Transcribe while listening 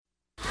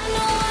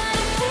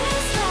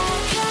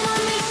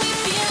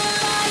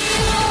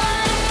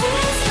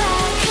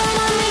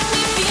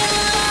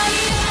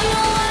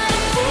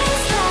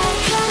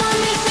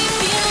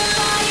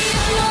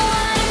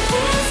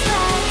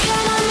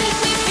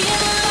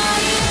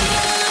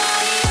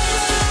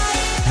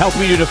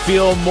Helping you to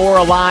feel more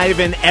alive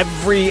in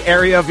every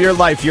area of your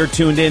life. You're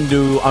tuned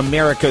into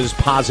America's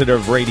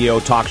Positive Radio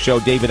Talk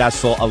Show. David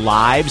Essel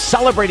Alive,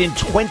 celebrating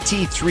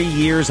 23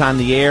 years on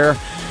the air.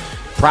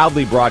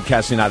 Proudly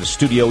broadcasting out of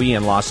Studio E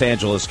in Los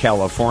Angeles,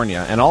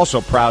 California. And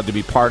also proud to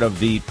be part of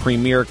the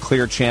premier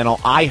Clear Channel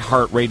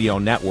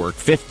iHeartRadio network.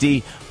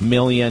 50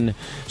 million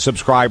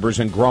subscribers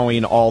and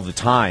growing all the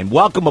time.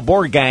 Welcome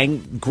aboard,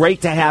 gang.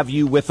 Great to have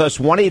you with us.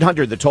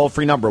 1-800, the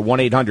toll-free number,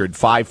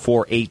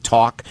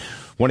 1-800-548-TALK.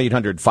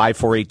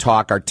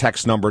 1-800-548-TALK. Our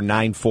text number,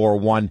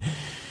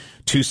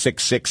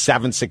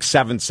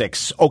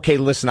 941-266-7676. Okay,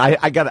 listen,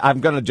 I'm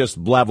going to just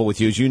level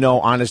with you. As you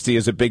know, honesty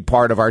is a big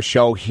part of our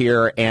show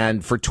here.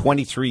 And for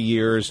 23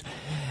 years,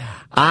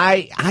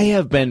 I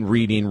have been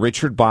reading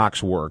Richard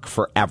Bach's work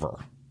forever.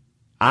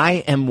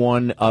 I am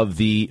one of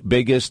the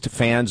biggest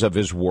fans of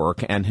his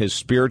work and his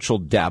spiritual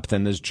depth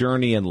and his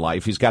journey in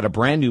life. He's got a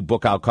brand new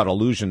book out called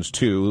Illusions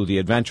 2, The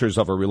Adventures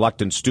of a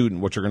Reluctant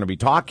Student, which we're going to be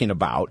talking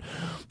about.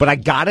 But I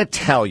got to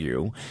tell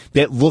you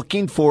that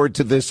looking forward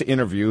to this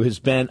interview has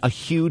been a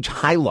huge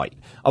highlight.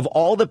 Of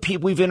all the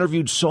people, we've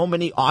interviewed so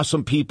many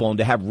awesome people, and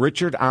to have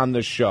Richard on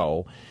the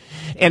show.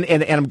 And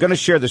I'm going to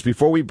share this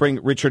before we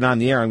bring Richard on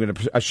the air. I'm going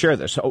to share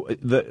this. So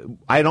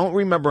I don't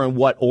remember in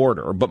what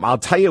order, but I'll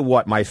tell you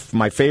what my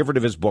favorite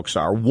of his books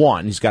are.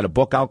 One, he's got a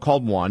book out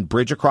called One,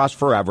 Bridge Across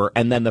Forever,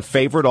 and then the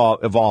favorite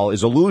of all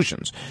is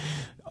Illusions,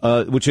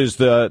 which is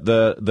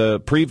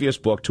the previous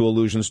book to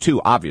Illusions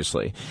 2,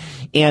 obviously.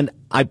 And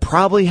I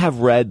probably have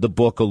read the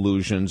book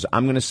Illusions,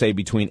 I'm going to say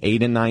between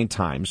 8 and 9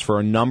 times for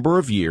a number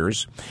of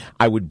years.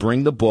 I would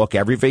bring the book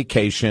every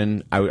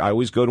vacation. I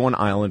always go to an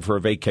island for a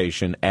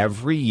vacation.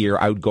 Every year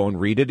I would go and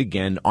read it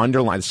again,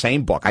 underline the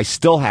same book. I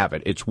still have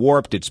it. It's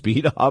warped, it's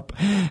beat up,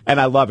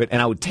 and I love it.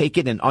 And I would take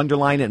it and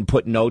underline it and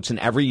put notes, and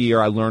every year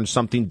I learned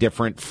something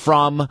different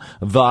from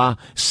the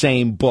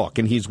same book.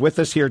 And he's with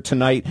us here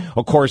tonight.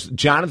 Of course,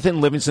 Jonathan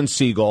Livingston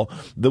Seagull,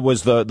 that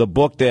was the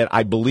book that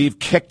I believe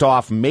kicked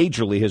off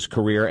majorly his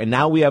career, and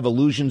now we have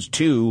Illusions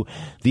 2,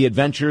 The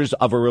Adventures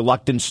of a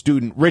Reluctant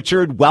Student.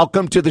 Richard,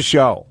 welcome to the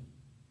show.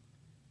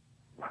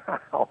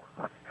 Wow.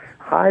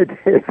 Hi,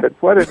 David.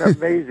 What an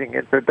amazing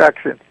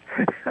introduction.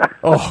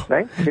 Oh,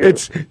 thank you.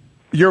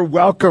 You're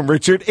welcome,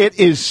 Richard. It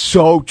is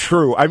so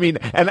true. I mean,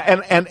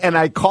 and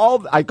I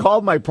called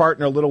my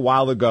partner a little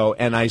while ago,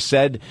 and I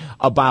said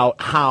about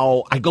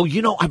how I've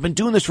been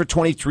doing this for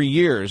 23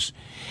 years,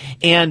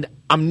 and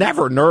I'm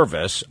never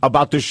nervous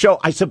about the show.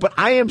 I said, but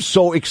I am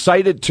so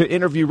excited to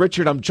interview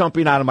Richard, I'm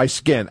jumping out of my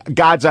skin.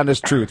 God's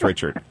honest truth,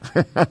 Richard.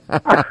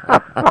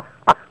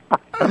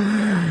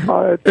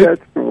 Oh,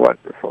 that's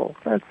wonderful.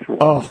 That's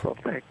wonderful.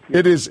 Thank you.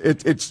 It is.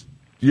 It's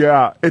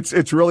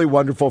really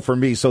wonderful for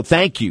me. So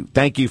thank you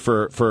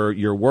for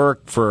your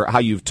work, for how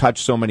you've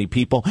touched so many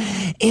people.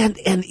 And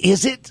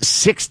is it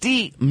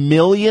 60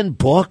 million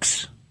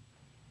books?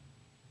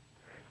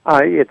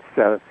 It's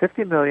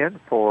 50 million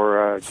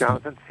for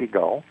Jonathan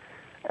Seagull,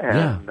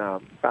 and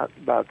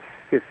about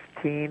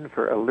 15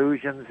 for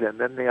Illusions, and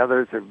then the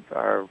others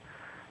are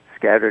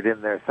scattered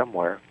in there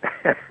somewhere.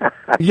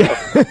 Yeah.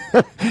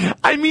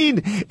 I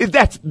mean,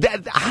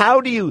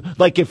 how do you,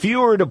 like, if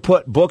you were to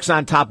put books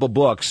on top of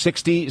books,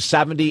 60,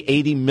 70,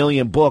 80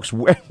 million books,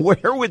 where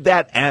would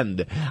that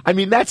end? I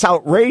mean, that's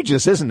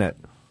outrageous, isn't it?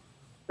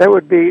 That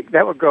would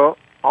go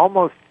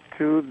almost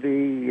to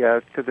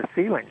the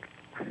ceiling.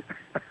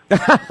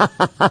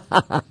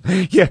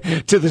 Yeah,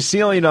 to the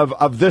ceiling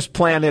of this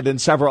planet and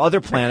several other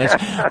planets.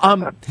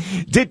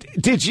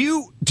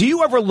 Do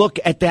you ever look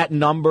at that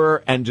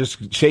number and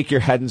just shake your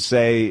head and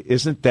say,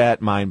 "Isn't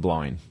that mind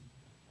blowing?"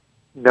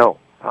 No,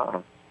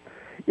 No.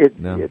 It's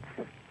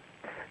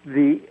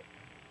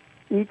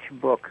each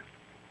book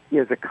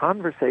is a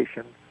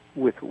conversation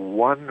with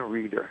one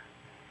reader,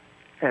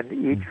 and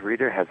each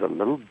reader has a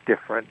little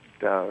different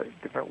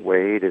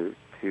way to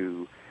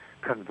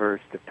converse,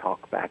 to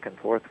talk back and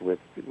forth with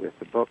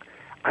the book.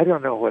 I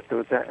don't know what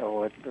those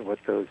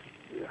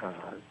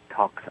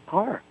talks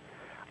are.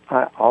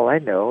 All I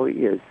know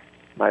is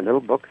my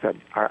little books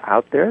are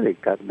out there.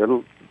 They've got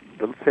little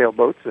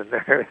sailboats in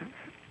there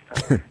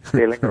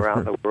sailing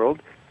around the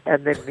world,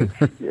 and they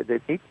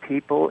meet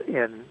people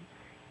in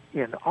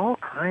all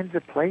kinds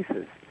of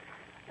places.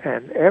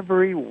 And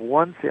every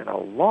once in a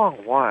long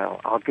while,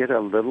 I'll get a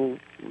little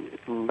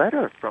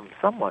letter from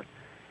someone.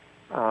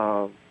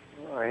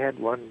 I had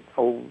one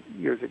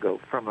years ago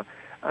from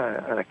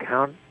an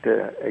account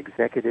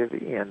executive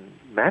in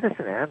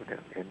Madison Avenue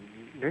in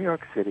New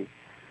York City,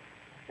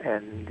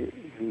 and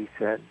he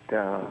said,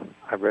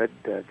 "I read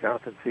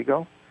Jonathan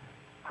Seagull.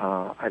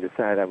 I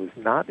decided I was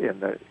not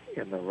in the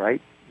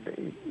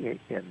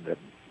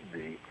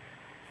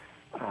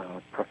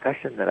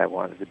profession that I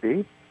wanted to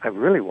be. I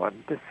really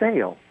wanted to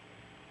sail,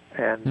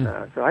 and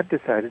so I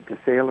decided to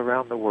sail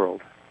around the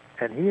world."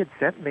 And he had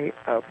sent me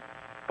a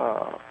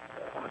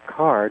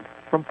card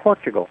from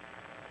Portugal.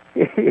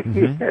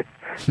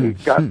 He'd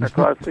gotten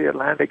across the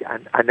Atlantic.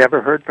 I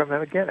never heard from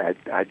him again.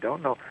 I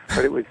don't know,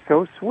 but it was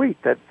so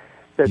sweet that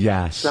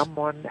Yes.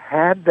 someone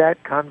had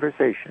that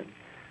conversation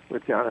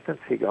with Jonathan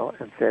Seagull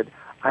and said,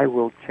 I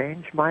will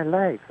change my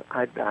life.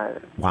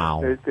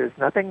 Wow. There's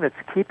nothing that's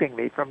keeping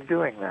me from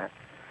doing that.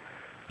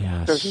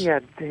 Yes. So he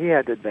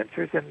had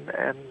adventures, and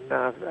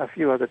a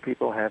few other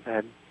people have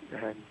had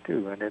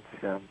too, and it's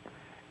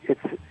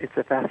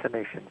a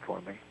fascination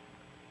for me.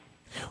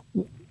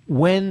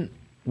 When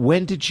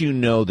did you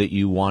know that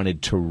you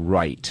wanted to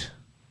write?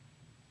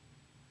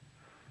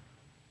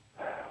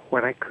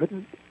 When I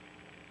couldn't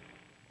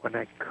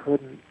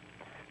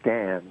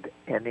stand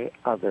any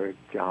other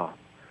job,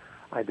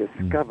 I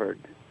discovered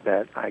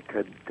that I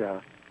could,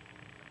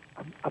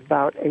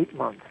 about 8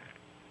 months,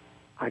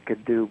 I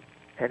could do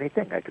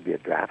anything. I could be a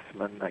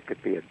draftsman, I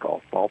could be a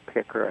golf ball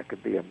picker, I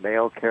could be a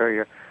mail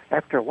carrier.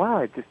 After a while,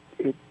 I just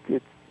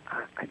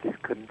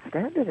couldn't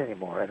stand it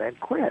anymore, and I'd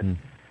quit.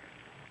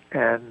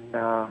 And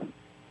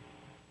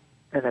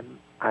then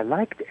I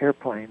liked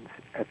airplanes.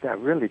 I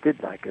really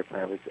did like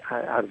airplanes. I was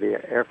out of the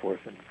Air Force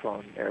and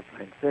flown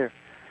airplanes there.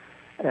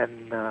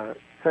 And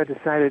so I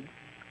decided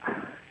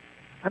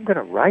I'm going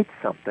to write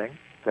something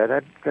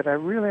that I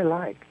really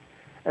like.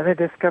 And I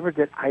discovered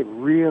that I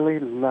really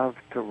love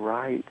to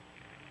write.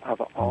 Of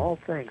all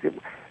things,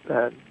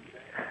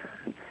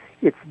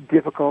 it's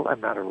difficult. I'm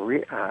not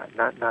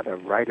not a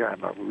writer.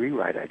 I'm a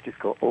rewriter. I just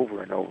go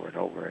over and over and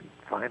over, and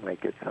finally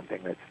get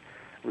something that's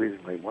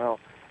reasonably well.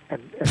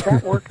 And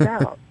that worked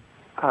out.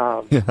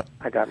 I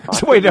got lots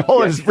so wait, of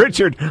hold on,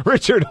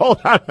 Richard,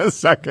 hold on a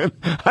second.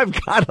 I've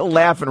got to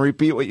laugh and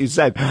repeat what you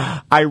said.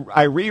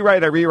 I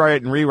rewrite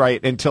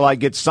until I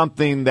get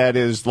something that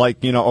is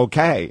like,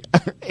 okay.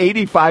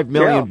 85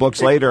 million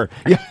books later.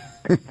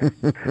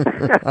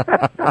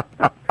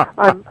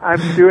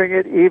 I'm doing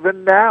it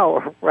even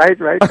now. Right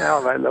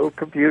now, my little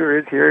computer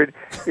is here.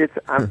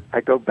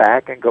 I go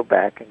back and go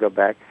back and go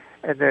back,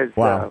 and there's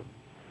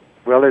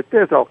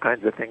there's all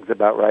kinds of things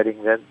about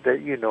writing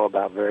that you know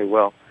about very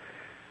well.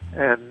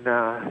 And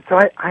so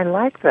I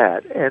like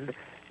that. And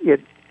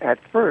at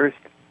first,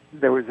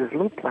 there was this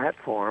little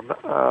platform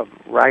of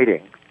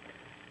writing,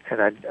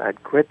 and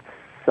I'd quit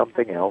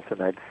something else,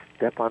 and I'd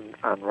step on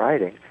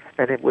writing,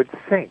 and it would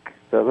sink.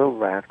 The little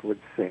raft would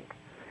sink.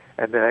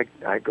 And then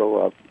I'd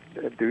go up,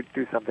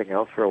 do something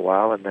else for a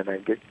while, and then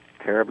I'd get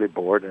terribly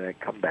bored, and I'd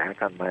come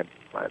back on my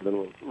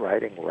little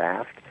writing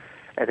raft,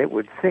 and it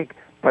would sink,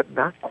 but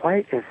not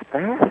quite as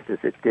fast as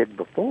it did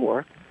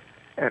before.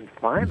 And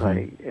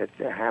finally, it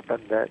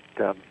happened that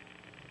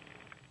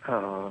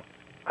I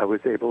was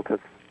able to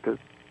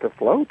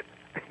float,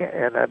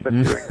 and I've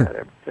been doing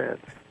that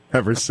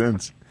ever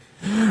since.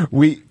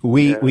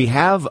 We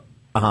have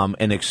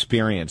an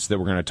experience that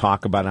we're going to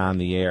talk about on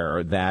the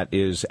air that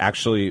is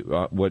actually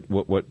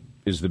what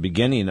is the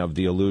beginning of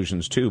the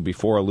Illusions 2.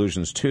 Before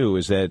Illusions 2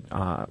 is that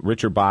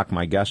Richard Bach,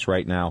 my guest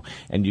right now,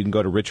 and you can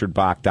go to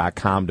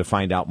richardbach.com to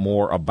find out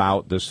more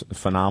about this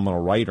phenomenal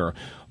writer.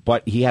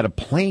 But he had a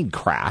plane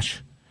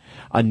crash,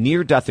 a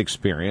near-death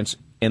experience,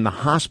 in the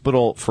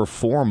hospital for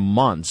 4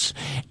 months.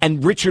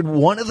 And Richard,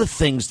 one of the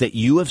things that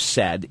you have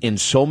said in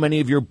so many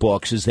of your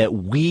books is that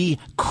we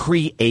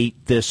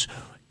create this,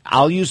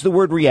 I'll use the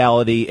word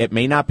reality, it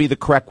may not be the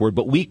correct word,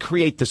 but we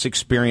create this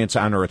experience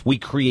on Earth. We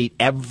create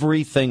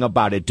everything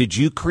about it. Did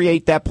you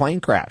create that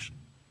plane crash?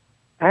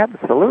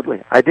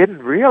 Absolutely. I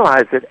didn't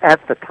realize it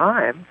at the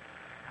time.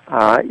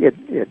 I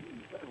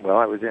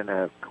was in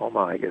a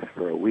coma, I guess,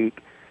 for a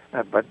week.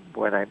 But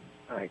when I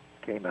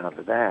came out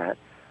of that,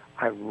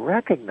 I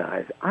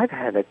recognized I've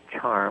had a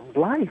charmed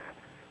life.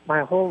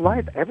 My whole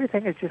life,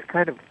 everything has just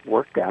kind of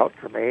worked out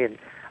for me, and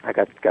I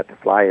got to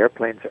fly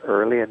airplanes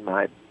early in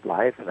my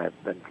life, and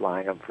I've been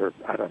flying them for,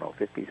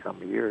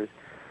 50-some years.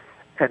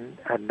 And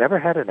I never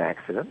had an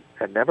accident.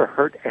 I never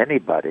hurt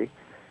anybody.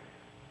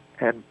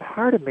 And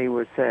part of me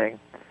was saying,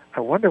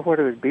 I wonder what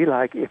it would be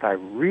like if I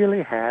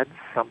really had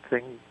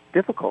something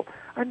difficult.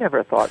 I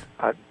never thought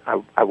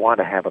I want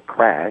to have a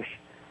crash.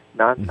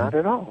 Not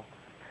at all.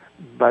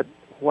 But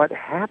what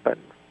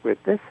happened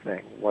with this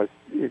thing was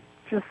it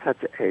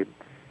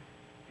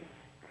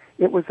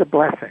was a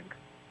blessing.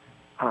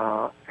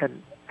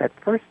 And at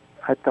first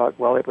I thought,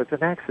 well, it was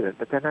an accident,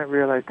 but then I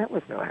realized that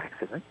was no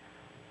accident.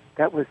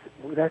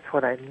 That's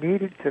what I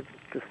needed to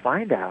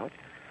find out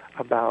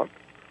about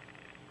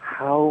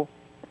how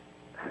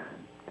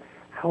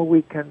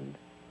we can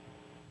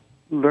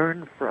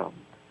learn from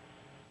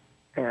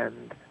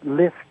and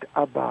lift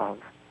above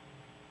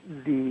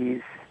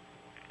these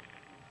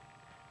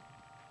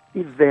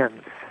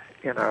events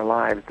in our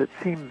lives that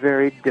seem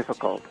very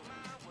difficult.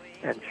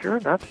 And sure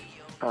enough,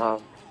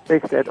 they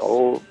said,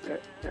 you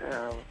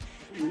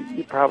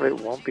probably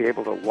won't be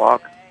able to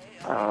walk.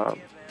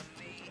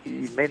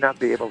 You may not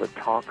be able to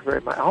talk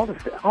very much.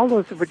 All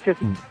those were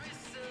just...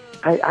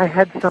 I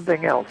had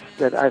something else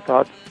that I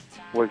thought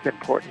was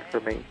important for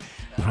me.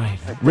 Right.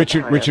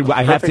 Richard,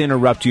 I have to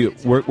interrupt you.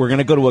 We're going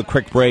to go to a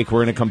quick break.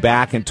 We're going to come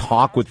back and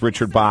talk with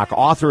Richard Bach,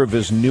 author of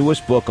his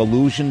newest book,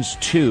 Illusions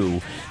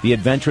 2, The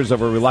Adventures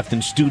of a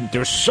Reluctant Student.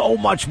 There's so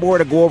much more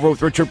to go over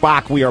with Richard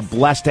Bach. We are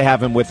blessed to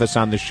have him with us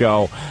on the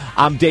show.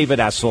 I'm David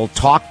Essel,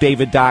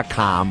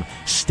 TalkDavid.com.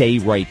 Stay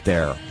right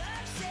there.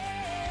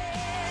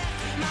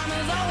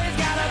 Mama's always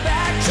got a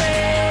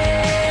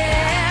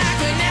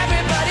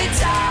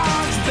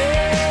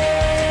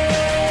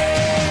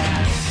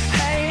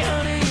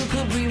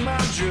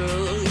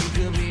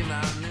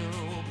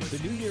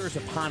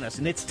upon us,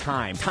 and it's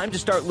time. Time to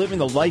start living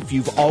the life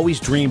you've always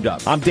dreamed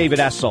of. I'm David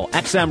Essel,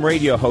 XM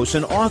radio host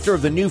and author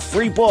of the new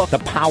free book, The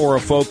Power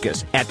of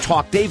Focus, at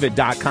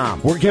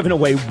TalkDavid.com. We're giving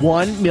away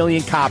 1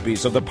 million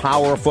copies of The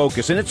Power of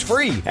Focus, and it's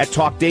free at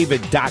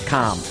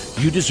TalkDavid.com.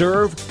 You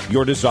deserve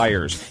your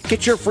desires.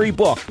 Get your free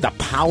book, The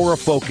Power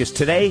of Focus,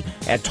 today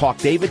at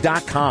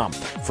TalkDavid.com.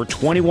 For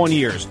 21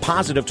 years,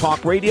 Positive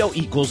Talk Radio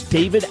equals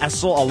David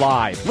Essel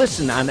Alive.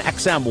 Listen on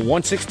XM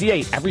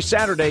 168 every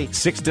Saturday,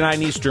 6 to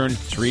 9 Eastern,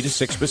 3 to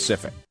 6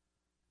 Pacific.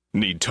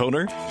 Need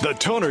toner? The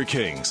Toner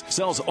Kings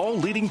sells all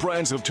leading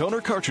brands of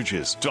toner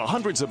cartridges to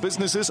hundreds of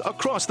businesses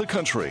across the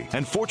country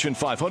and Fortune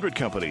 500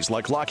 companies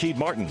like Lockheed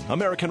Martin,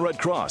 American Red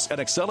Cross, and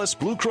Excellus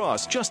Blue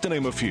Cross, just to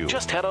name a few.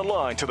 Just head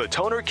online to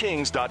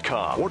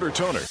thetonerkings.com. Order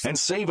toner and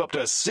save up to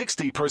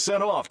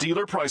 60% off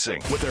dealer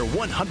pricing. With their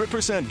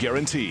 100%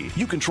 guarantee,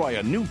 you can try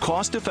a new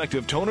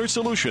cost-effective toner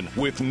solution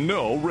with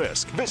no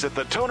risk. Visit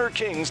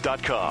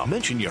thetonerkings.com.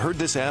 Mention you heard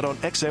this ad on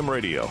XM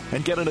Radio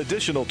and get an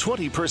additional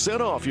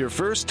 20% off your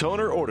first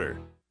toner order.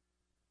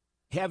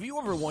 Have you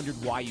ever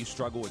wondered why you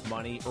struggle with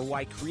money, or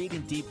why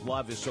creating deep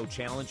love is so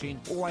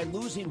challenging, or why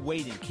losing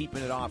weight and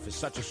keeping it off is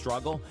such a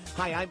struggle?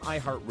 Hi, I'm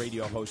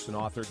iHeartRadio host and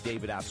author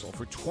David Essel.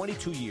 For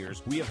 22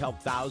 years, we have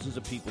helped thousands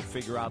of people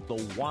figure out the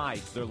why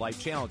to their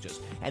life challenges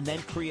and then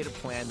create a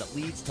plan that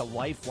leads to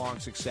lifelong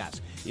success.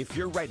 If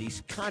you're ready,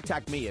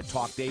 contact me at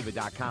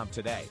TalkDavid.com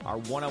today. Our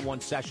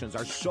one-on-one sessions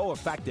are so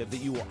effective that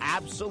you will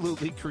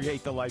absolutely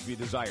create the life you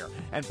desire.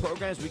 And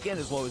programs begin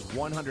as low as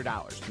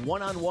 $100.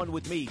 One-on-one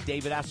with me,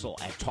 David Essel,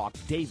 at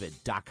TalkDavid.com.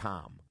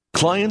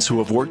 Clients who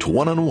have worked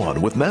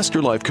one-on-one with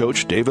Master Life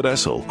Coach David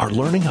Essel are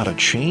learning how to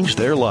change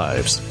their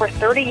lives. For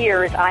 30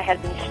 years, I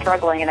had been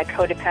struggling in a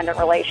codependent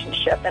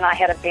relationship, and I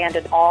had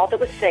abandoned all that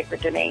was sacred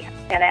to me.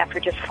 And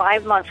after just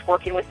 5 months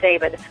working with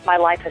David, my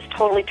life has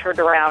totally turned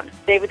around.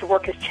 David's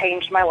work has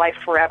changed my life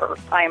forever.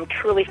 I am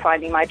truly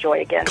finding my joy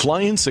again.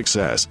 Client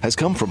success has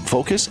come from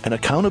focus and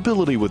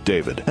accountability with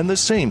David, and the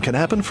same can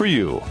happen for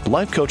you.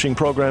 Life coaching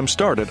programs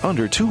start at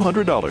under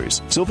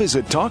 $200, so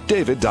visit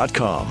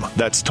TalkDavid.com.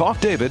 That's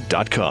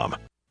TalkDavid.com.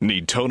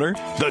 Need toner?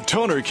 The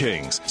Toner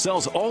Kings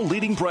sells all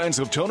leading brands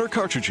of toner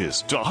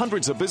cartridges to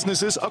hundreds of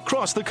businesses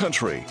across the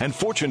country and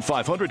Fortune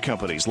 500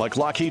 companies like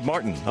Lockheed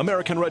Martin,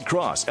 American Red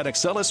Cross, and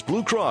Excellus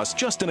Blue Cross,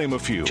 just to name a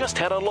few. Just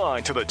head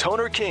online to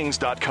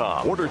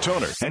thetonerkings.com. Order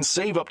toner and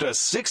save up to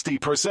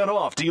 60%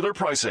 off dealer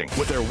pricing.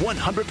 With their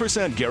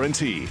 100%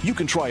 guarantee, you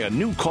can try a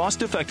new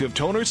cost-effective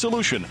toner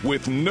solution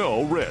with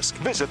no risk.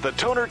 Visit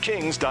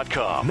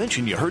thetonerkings.com.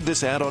 Mention you heard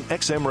this ad on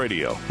XM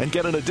Radio and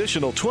get an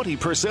additional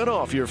 20%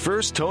 off your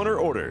first toner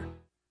order.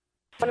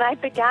 When I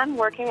began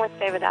working with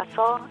David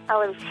Essel, I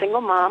was a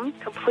single mom,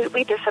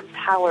 completely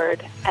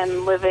disempowered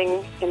and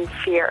living in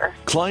fear.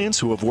 Clients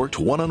who have worked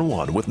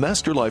one-on-one with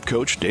Master Life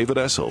Coach David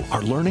Essel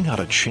are learning how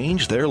to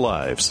change their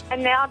lives.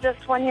 And now,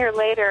 just 1 year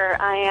later,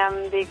 I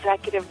am the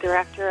executive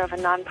director of a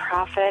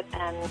nonprofit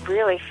and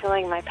really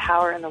feeling my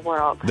power in the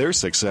world. Their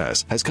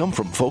success has come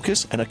from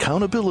focus and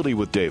accountability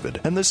with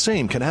David, and the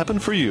same can happen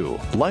for you.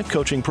 Life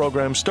coaching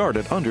programs start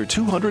at under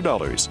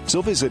 $200,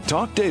 so visit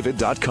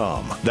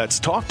TalkDavid.com. That's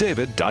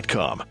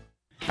TalkDavid.com.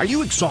 Are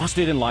you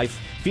exhausted in life,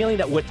 feeling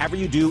that whatever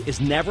you do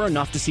is never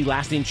enough to see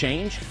lasting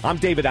change? I'm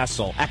David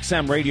Essel,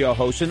 XM radio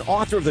host and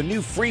author of the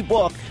new free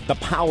book, The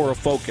Power of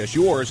Focus,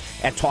 yours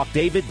at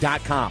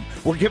TalkDavid.com.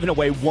 We're giving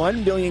away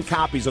 1 million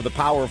copies of The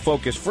Power of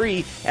Focus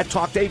free at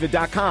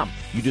TalkDavid.com.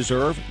 You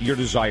deserve your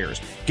desires.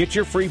 Get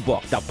your free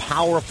book, The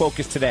Power of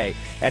Focus, today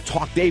at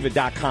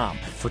TalkDavid.com.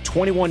 For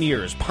 21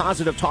 years,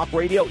 Positive Talk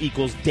Radio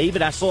equals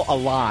David Essel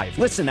Alive.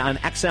 Listen on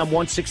XM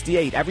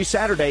 168 every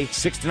Saturday,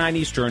 6 to 9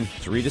 Eastern,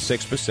 3 to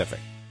 6 Pacific.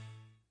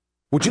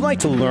 Would you like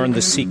to learn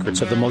the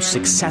secrets of the most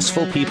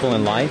successful people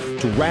in life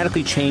to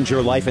radically change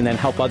your life and then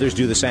help others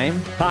do the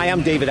same? Hi,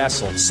 I'm David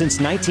Essel. Since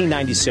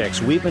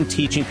 1996, we've been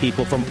teaching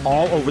people from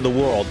all over the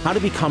world how to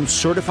become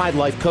certified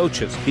life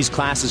coaches. These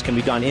classes can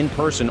be done in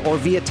person or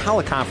via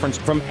teleconference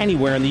from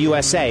anywhere in the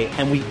USA,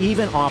 and we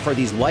even offer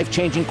these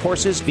life-changing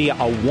courses via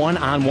a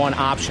one-on-one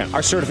option.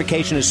 Our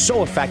certification is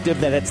so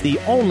effective that it's the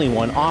only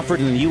one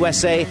offered in the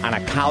USA on a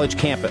college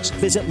campus.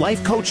 Visit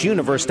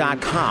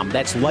lifecoachuniverse.com.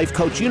 That's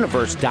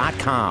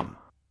lifecoachuniverse.com.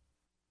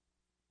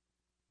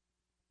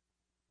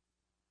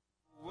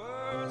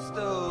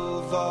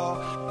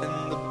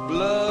 And the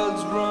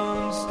bloods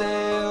run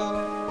stale.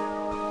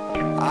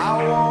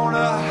 I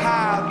wanna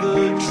hide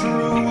the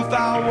truth,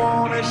 I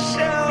wanna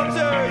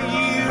shelter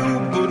you,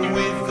 but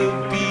with the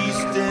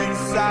beast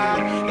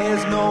inside,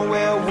 there's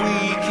nowhere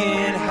we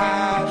can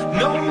hide.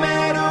 No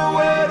matter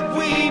what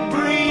we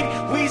breed,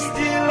 we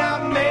still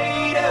are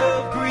made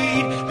of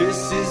greed.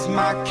 This is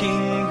my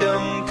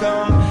kingdom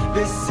come,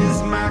 this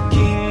is my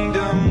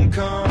kingdom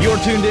come. You're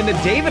tuned into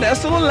David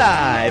Essel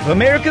Alive,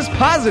 America's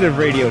positive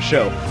radio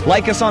show.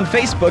 Like us on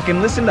Facebook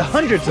and listen to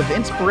hundreds of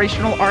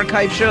inspirational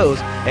archive shows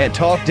at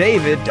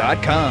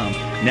TalkDavid.com.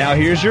 Now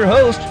here's your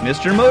host,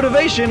 Mr.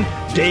 Motivation,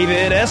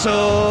 David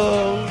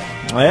Essel.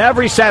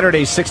 Every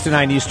Saturday, 6 to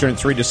 9 Eastern,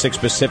 3 to 6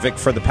 Pacific,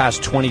 for the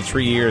past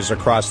 23 years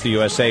across the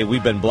USA,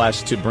 we've been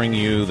blessed to bring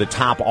you the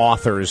top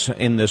authors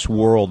in this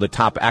world, the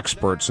top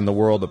experts in the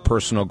world of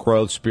personal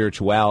growth,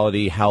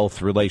 spirituality,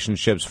 health,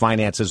 relationships,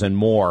 finances, and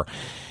more.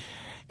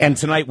 And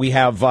tonight we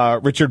have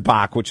Richard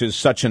Bach, which is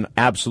such an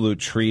absolute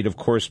treat. Of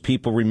course,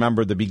 people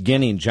remember the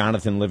beginning,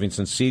 Jonathan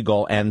Livingston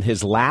Seagull, and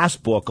his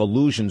last book,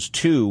 Allusions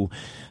 2,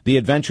 The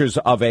Adventures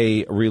of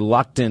a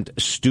Reluctant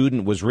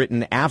Student, was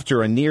written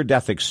after a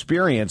near-death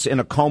experience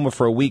in a coma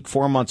for a week,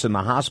 4 months in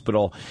the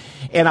hospital.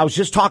 And I was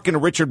just talking to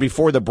Richard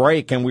before the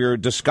break, and we were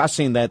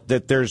discussing that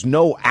there's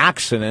no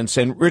accidents.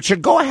 And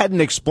Richard, go ahead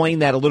and explain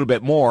that a little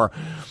bit more.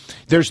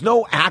 There's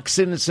no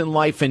accidents in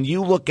life, and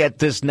you look at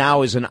this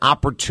now as an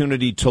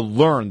opportunity to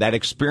learn. That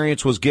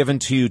experience was given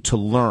to you to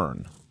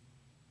learn.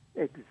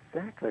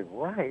 Exactly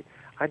right.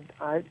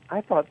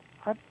 I thought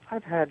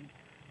I've had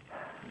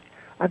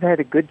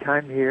a good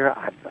time here.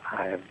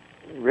 I've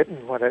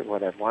written what I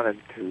wanted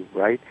to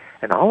write,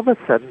 and all of a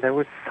sudden there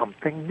was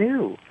something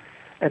new.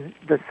 And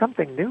the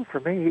something new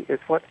for me is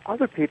what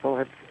other people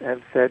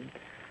have said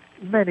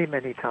many,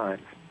 many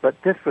times. But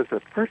this was the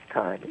first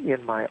time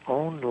in my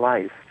own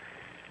life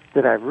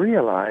that I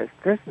realized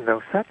there's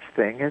no such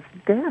thing as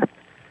death.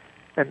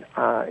 And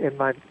in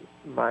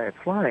my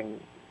flying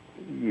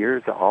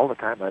years, all the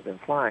time I've been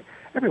flying,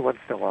 every once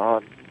in a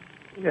while,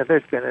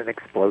 there's been an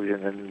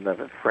explosion and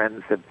the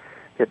friends have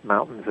hit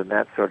mountains and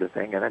that sort of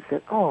thing. And I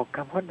said, oh,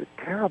 God, what a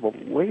terrible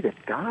way to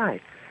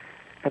die.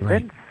 And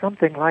then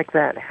something like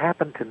that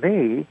happened to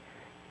me,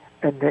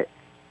 and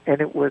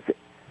it was,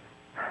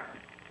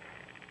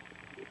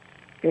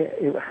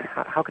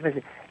 how can I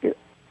say,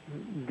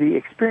 the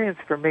experience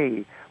for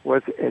me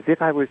was as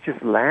if I was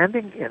just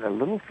landing in a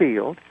little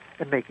field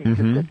and making just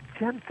a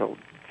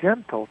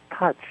gentle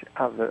touch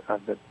of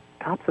the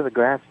tops of the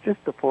grass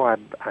just before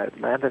I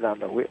landed on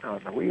the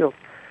wheels.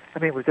 I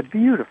mean, it was a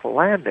beautiful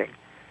landing.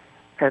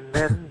 And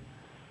then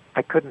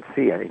I couldn't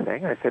see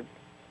anything. I said,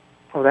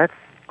 "Oh, that's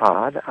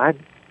odd. I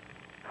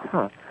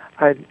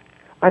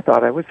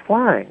thought I was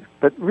flying,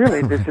 but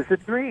really this is a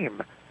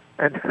dream."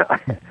 And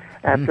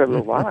after a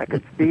little while, I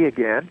could see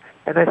again,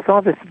 and I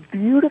saw this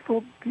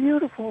beautiful,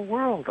 beautiful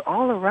world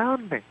all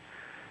around me.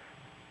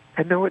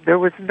 And there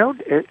was no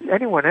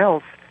anyone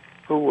else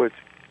who was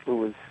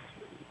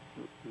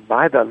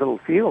by the little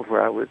field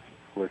where I was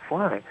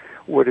flying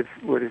would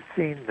have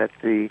seen that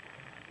the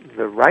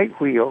right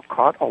wheel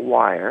caught a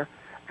wire,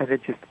 and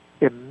it just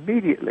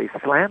immediately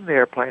slammed the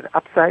airplane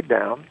upside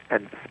down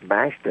and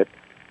smashed it.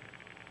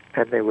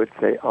 And they would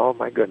say, "Oh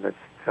my goodness,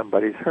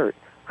 somebody's hurt."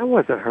 I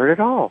wasn't hurt at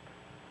all.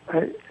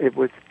 It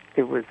was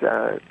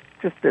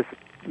just this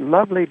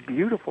lovely,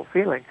 beautiful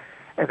feeling,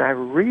 and I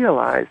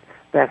realized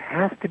that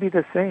has to be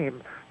the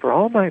same for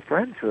all my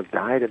friends who have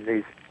died in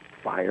these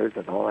fires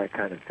and all that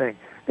kind of thing.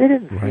 They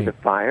didn't see the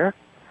fire.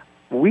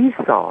 We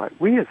saw it.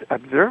 We as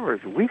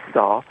observers, we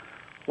saw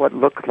what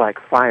looked like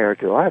fire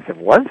to us and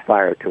was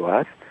fire to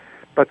us,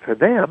 but for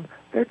them,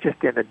 they're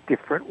just in a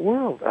different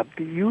world, a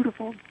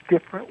beautiful,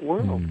 different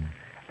world.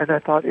 And I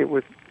thought it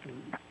was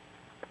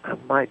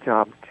my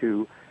job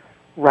to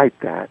write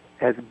that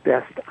as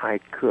best I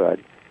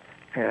could,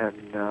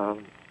 and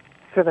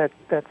so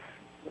that's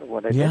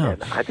what I did.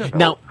 And I don't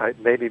know. Now,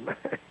 maybe.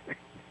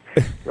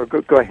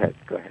 Go ahead.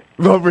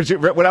 Well, Richard,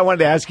 what I wanted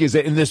to ask you is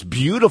that in this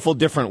beautiful,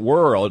 different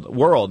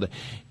world,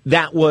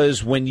 that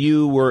was when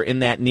you were in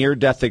that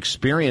near-death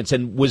experience,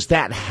 and was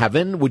that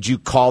heaven? Would you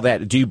call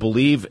that? Do you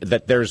believe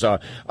that there's a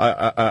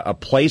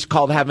place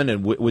called heaven,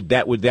 and would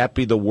that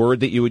be the word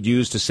that you would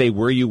use to say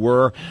where you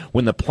were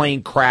when the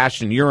plane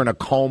crashed and you're in a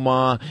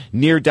coma,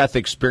 near-death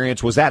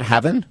experience? Was that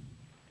heaven?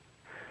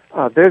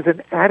 There's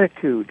an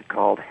attitude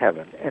called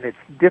heaven, and it's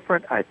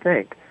different, I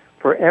think,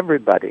 for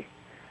everybody.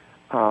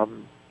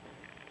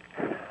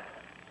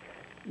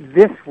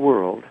 This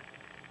world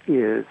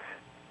is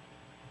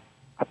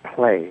a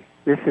play.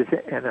 This is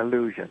an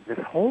illusion. This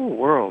whole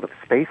world of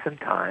space and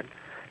time,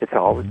 it's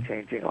always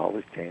changing,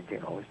 always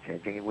changing, always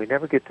changing, and we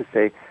never get to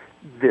say,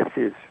 this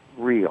is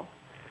real.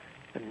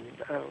 And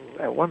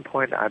at one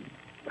point, I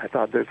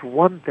thought there's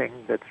one thing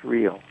that's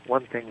real,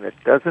 one thing that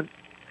doesn't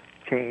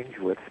change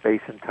with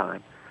space and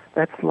time.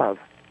 That's love.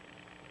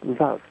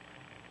 Love.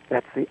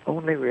 That's the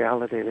only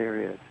reality there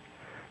is.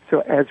 So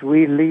as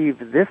we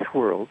leave this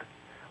world,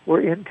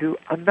 we're into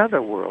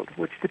another world,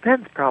 which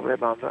depends probably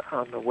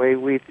on the way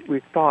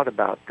we've thought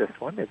about this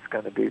one. It's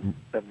going to be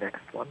the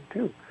next one,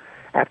 too.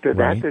 After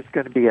that, there's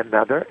going to be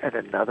another and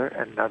another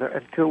and another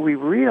until we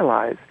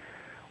realize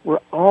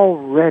we're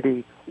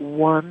already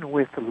one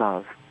with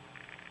love.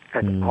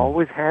 And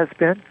always has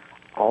been,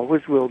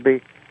 always will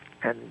be,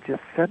 and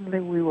just suddenly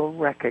we will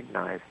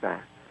recognize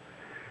that.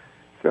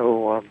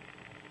 So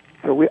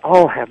we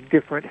all have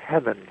different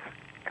heavens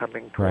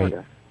coming toward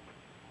us.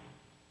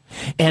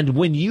 And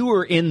when you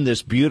were in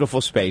this beautiful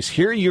space,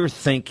 here you're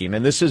thinking,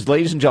 and this is,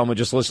 ladies and gentlemen,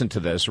 just listen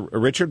to this.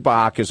 Richard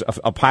Bach is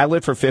a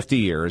pilot for 50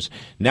 years,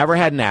 never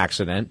had an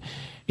accident.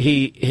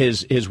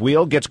 his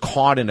wheel gets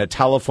caught in a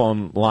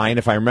telephone line,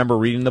 if I remember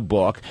reading the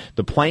book.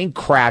 The plane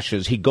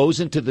crashes. He goes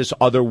into this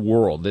other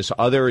world, this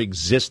other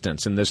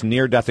existence, and this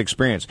near-death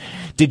experience.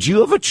 Did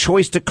you have a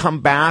choice to come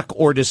back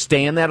or to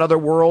stay in that other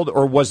world,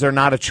 or was there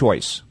not a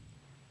choice?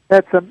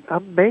 That's an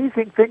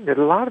amazing thing that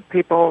a lot of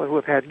people who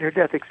have had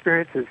near-death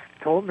experiences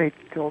told me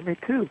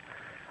too.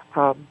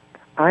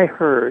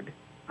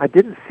 I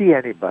didn't see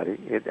anybody.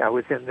 I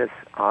was in this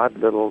odd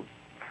little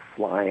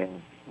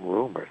flying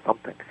room or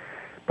something.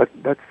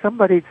 But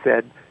somebody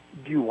said,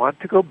 "Do you want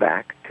to go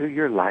back to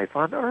your life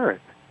on Earth?"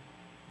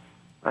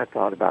 I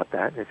thought about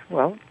that, and it's,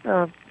 well,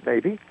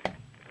 maybe.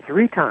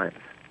 3 times.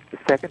 The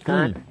second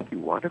time, "Do you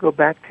want to go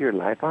back to your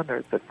life on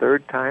Earth?" The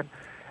third time,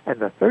 and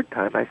the third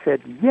time I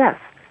said, "Yes."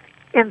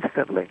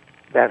 Instantly,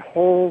 that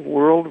whole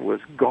world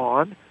was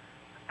gone.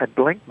 I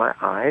blinked my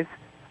eyes,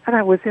 and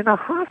I was in a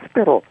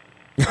hospital.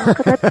 How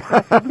could I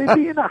possibly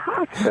be in a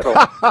hospital?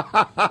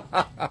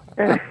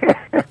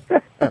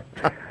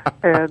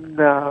 And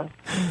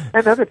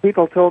other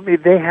people told me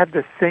they had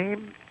the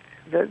same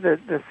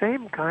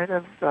kind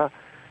of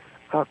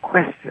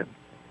question,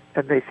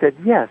 and they said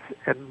yes.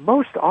 And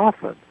most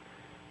often,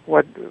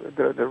 what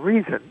the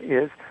reason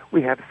is,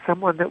 we have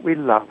someone that we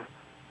love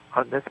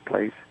on this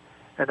place,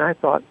 and I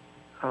thought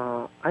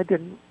I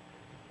didn't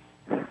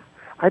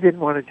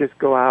want to just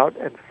go out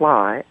and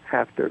fly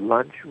after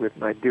lunch with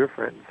my dear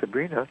friend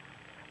Sabrina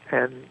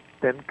and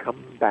then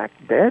come back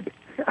dead.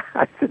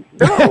 I said,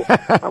 no,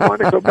 I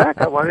want to go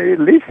back. I want to at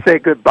least say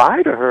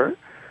goodbye to her.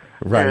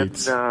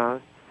 Right.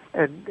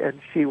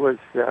 And she was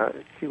a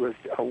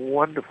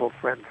wonderful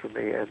friend for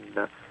me,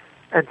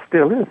 and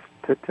still is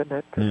to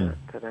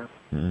now.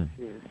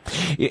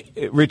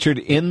 Richard,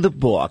 in the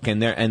book,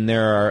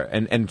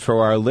 and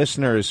for our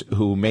listeners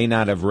who may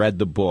not have read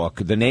the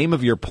book, the name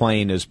of your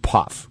plane is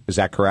Puff. Is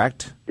that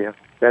correct? Yeah,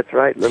 that's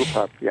right, Little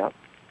Puff. Yeah.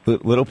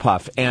 Little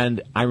Puff.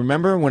 And I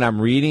remember when I'm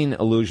reading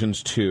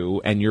Illusions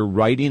 2 and you're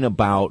writing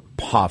about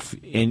Puff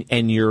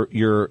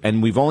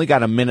and we've only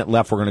got a minute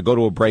left. We're going to go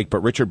to a break, but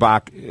Richard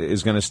Bach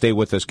is going to stay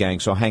with us, gang,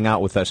 so hang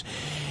out with us.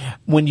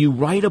 When you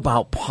write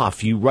about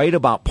Puff, you write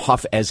about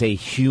Puff as a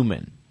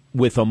human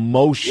with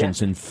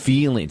emotions and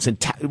feelings, and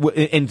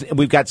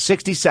we've got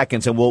 60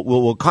 seconds, and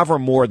we'll cover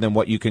more than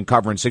what you can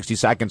cover in 60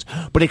 seconds.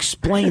 But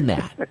explain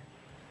that.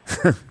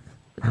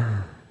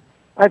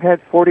 I've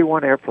had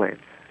 41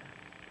 airplanes.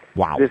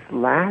 Wow. This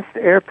last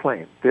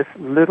airplane, this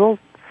little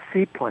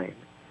seaplane,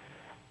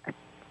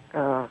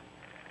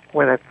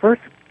 when I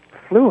first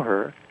flew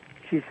her,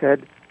 she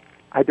said,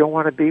 "I don't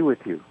want to be with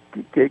you.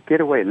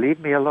 Get away. Leave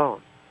me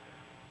alone."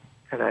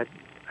 And I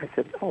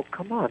said, "Oh,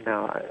 come on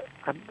now.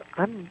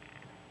 I'm."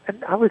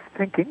 And I was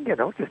thinking,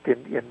 just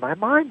in my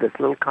mind, this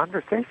little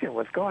conversation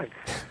was going.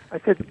 I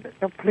said,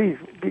 "No, please,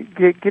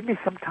 give me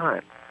some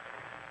time."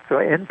 So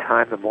in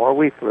time, the more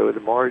we flew, the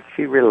more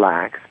she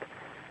relaxed.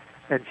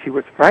 And she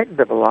was frightened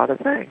of a lot of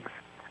things.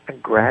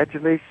 And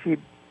gradually she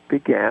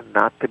began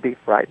not to be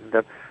frightened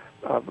of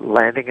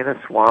landing in a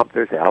swamp.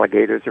 There's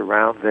alligators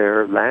around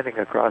there. Landing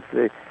across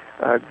the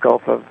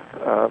Gulf of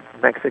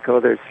Mexico,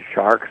 there's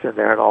sharks in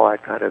there and all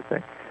that kind of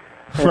thing.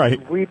 And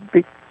right. We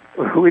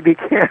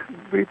began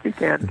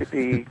to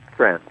be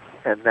friends.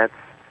 And that's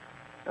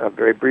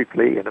very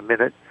briefly, in a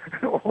minute,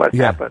 what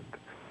happened.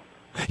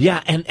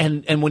 Yeah,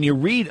 and when you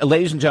read,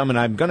 ladies and gentlemen,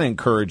 I'm going to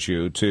encourage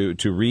you to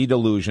read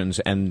Illusions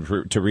and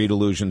to read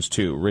Illusions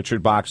 2,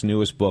 Richard Bach's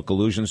newest book,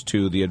 Illusions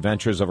 2, The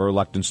Adventures of a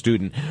Reluctant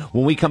Student.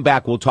 When we come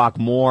back, we'll talk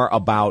more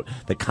about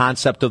the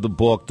concept of the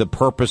book, the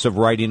purpose of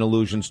writing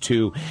Illusions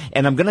 2,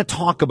 and I'm going to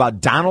talk about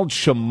Donald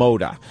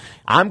Shimoda.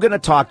 I'm going to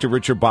talk to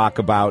Richard Bach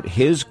about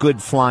his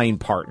good flying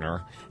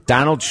partner,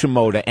 Donald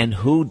Shimoda, and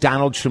who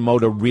Donald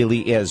Shimoda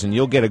really is. And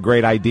you'll get a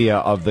great idea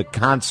of the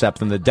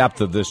concept and the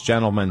depth of this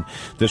gentleman,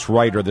 this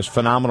writer, this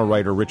phenomenal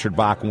writer, Richard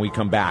Bach, when we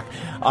come back.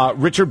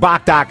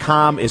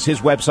 RichardBach.com is his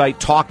website.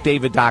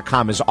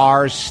 TalkDavid.com is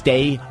ours.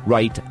 Stay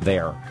right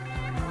there.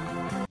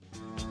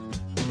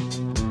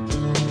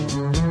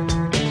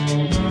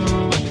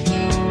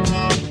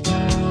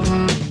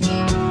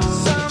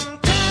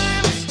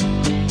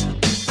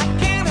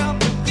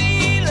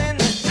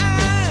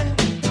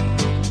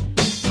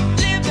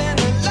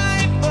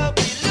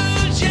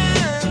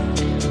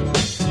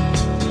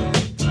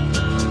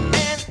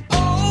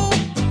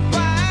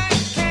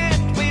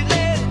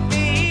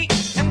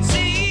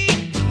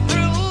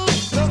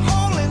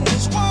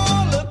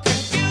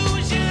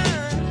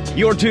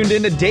 You're tuned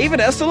in to David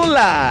Essel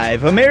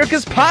Live,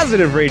 America's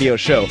positive radio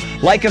show.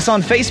 Like us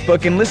on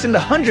Facebook and listen to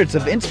hundreds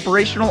of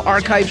inspirational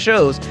archive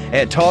shows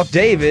at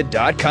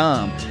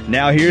TalkDavid.com.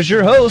 Now here's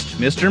your host,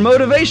 Mr.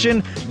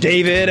 Motivation,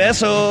 David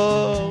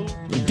Essel.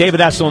 David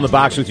Essel in the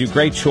box with you.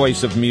 Great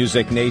choice of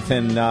music,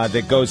 Nathan,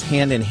 that goes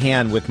hand in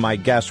hand with my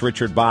guest,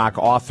 Richard Bach,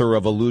 author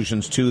of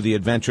Illusions 2, The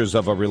Adventures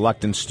of a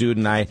Reluctant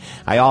Student. I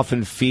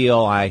often feel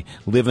I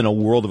live in a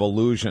world of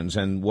illusions,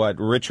 and what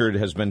Richard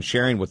has been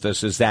sharing with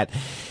us is that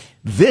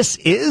this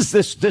is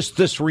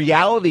this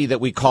reality that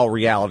we call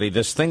reality,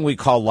 this thing we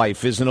call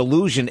life, is an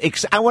illusion.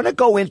 I want to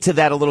go into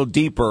that a little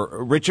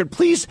deeper. Richard,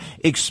 please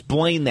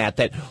explain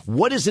that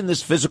what is in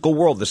this physical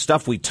world, the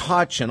stuff we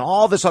touch and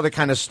all this other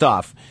kind of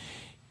stuff,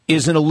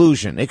 is an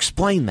illusion.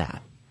 Explain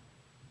that.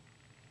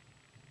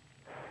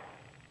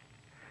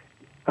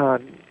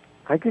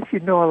 I guess you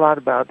know a lot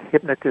about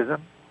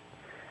hypnotism,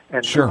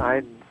 and sure.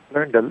 I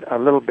learned a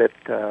little bit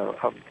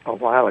a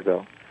while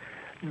ago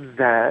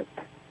that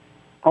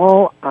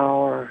all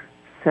our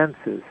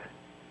senses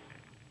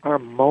are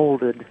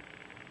molded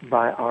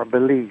by our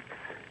beliefs.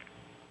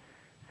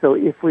 So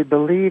if we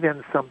believe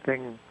in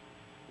something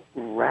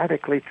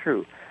radically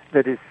true,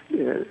 that is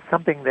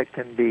something that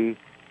can be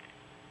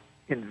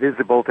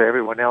invisible to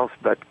everyone else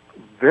but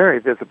very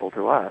visible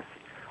to us,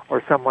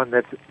 or someone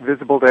that's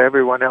visible to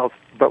everyone else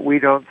but we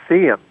don't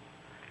see him,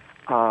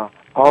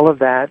 all of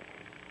that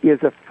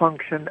is a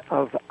function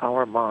of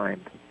our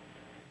mind.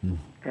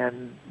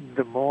 And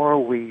the more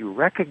we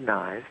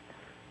recognize,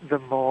 the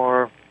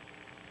more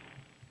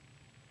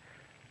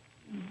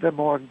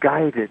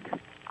guided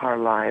our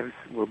lives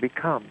will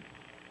become.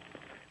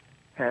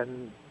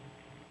 And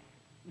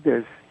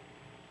I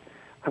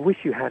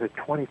wish you had a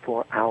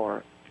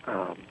 24-hour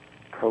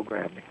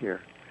program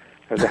here.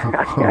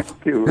 I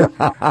have to.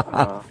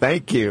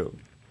 Thank you.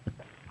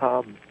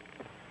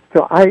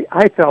 So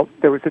I felt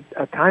there was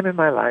a time in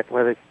my life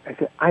where I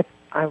said,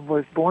 I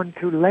was born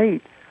too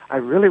late. I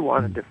really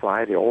wanted to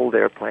fly the old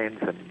airplanes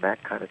and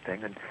that kind of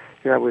thing. And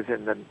here I was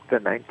in the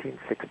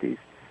 1960s.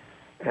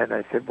 And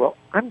I said, well,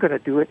 I'm going to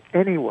do it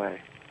anyway.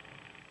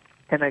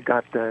 And I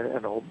got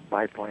an old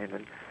biplane,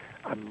 and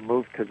I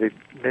moved to the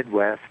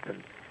Midwest,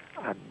 and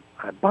I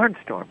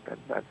barnstormed. And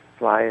I'd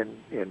fly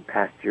in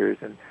pastures,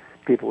 and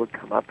people would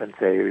come up and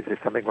say, is there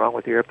something wrong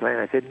with the airplane?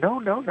 I said, no,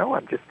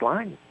 I'm just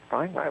flying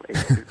my way. I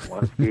just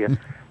want to see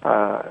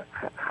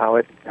how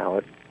it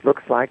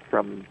looks like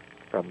from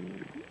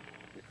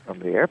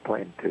the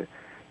airplane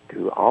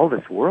to all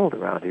this world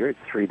around here. It's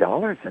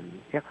 $3, and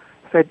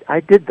so I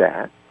did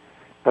that,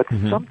 but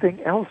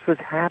something else was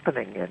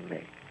happening in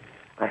me.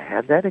 I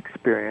had that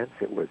experience.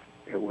 It was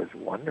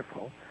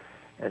wonderful,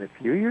 and a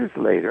few years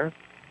later,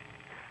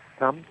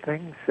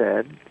 something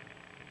said,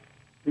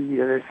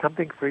 there's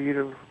something for you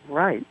to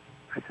write.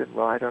 I said,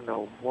 well, I don't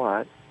know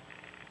what,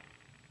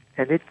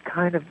 and it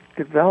kind of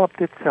developed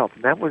itself,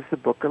 and that was the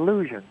book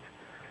Illusions,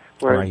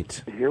 where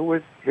right. Here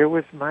was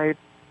my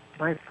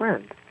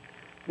friend,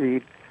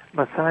 the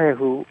Messiah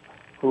who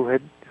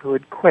had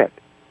quit.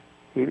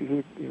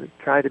 He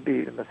tried to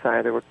be the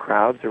Messiah. There were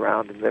crowds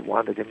around him that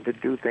wanted him to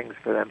do things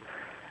for them,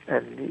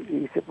 and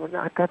he said, "Well,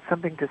 I've got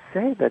something to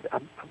say."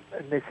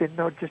 And they said,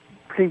 "No, just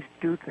please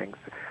do things.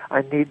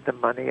 I need the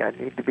money. I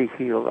need to be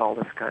healed. All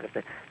this kind of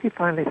thing." He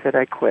finally said,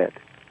 "I quit."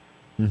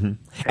 Mm-hmm.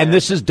 And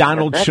this is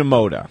Donald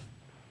Shimoda.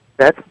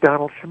 That's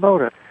Donald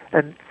Shimoda.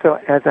 And so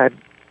as I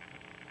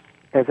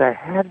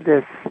had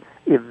this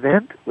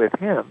event with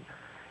him,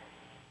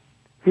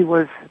 he's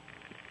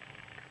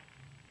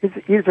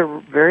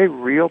a very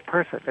real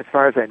person. As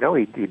far as I know,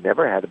 he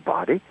never had a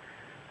body,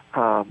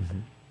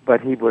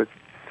 but he was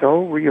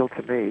so real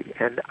to me,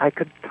 and I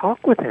could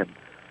talk with him.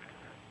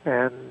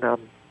 And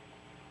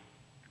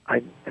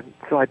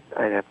so I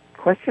have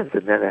questions,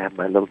 and then I have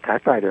my little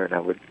typewriter, and I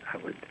would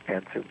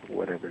answer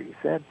whatever he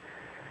said.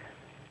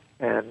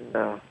 And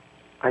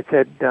I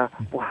said,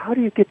 "Well, how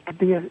do you get to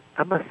be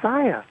a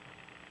Messiah?"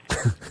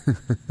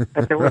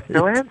 And there was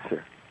no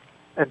answer.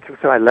 And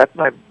so I left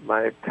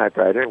my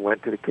typewriter and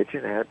went to the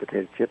kitchen and had a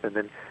potato chip, and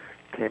then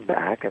came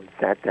back and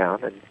sat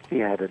down, and he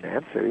had an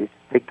answer.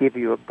 They give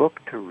you a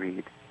book to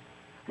read.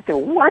 I said,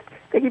 "What?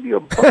 They give you a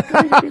book to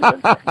read?"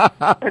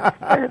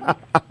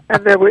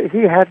 and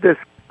he had this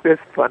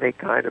funny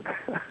kind of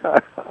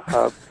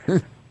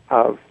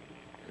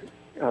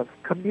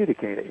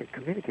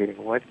communicating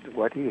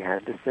what he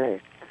had to say.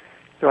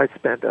 So I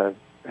spent a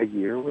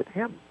year with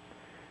him,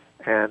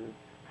 and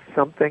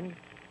something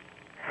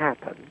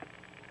happened.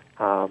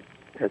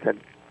 As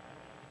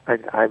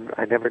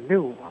I never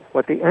knew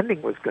what the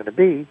ending was going to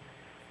be,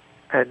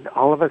 and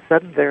all of a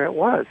sudden there it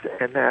was,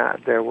 and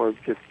there were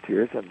just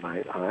tears in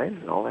my eyes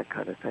and all that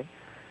kind of thing.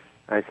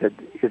 I said,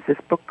 "Is this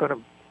book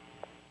going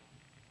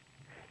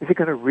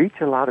to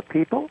reach a lot of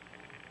people?"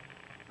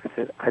 I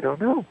said, I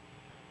don't know,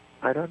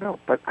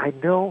 but I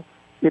know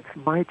it's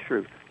my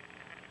truth,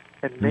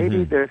 and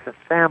maybe there's a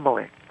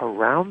family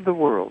around the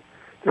world,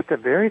 just a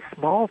very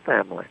small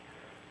family,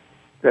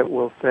 that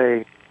will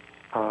say,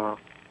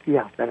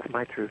 yeah, that's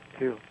my truth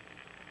too.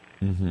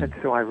 Mm-hmm. And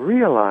so I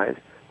realized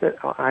that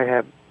I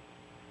have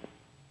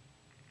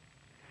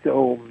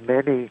so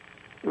many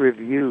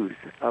reviews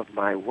of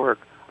my work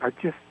are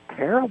just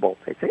terrible.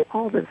 They say,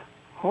 "Oh, this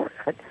horror.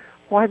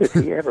 Why did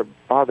he ever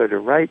bother to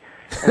write?"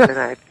 And then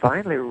I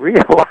finally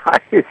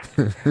realized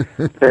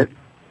that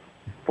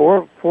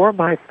for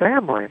my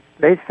family,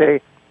 they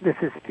say, "This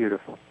is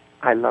beautiful.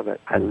 I love it.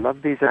 I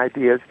love these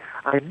ideas.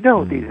 I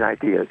know these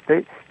ideas."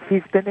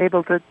 He's been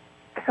able to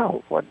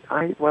tell what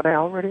I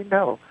already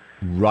know.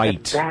 Right.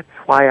 And that's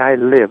why I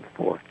live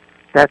for.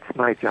 That's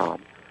my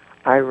job.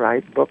 I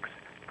write books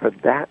for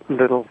that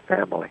little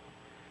family.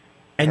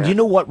 And you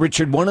know what,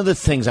 Richard? One of the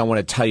things I want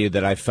to tell you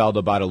that I felt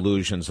about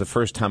Illusions the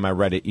first time I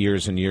read it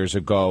years and years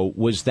ago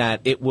was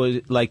that it was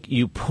like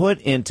you put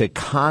into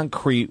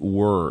concrete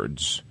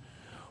words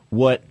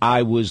what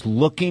I was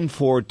looking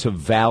for to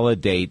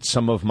validate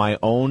some of my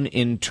own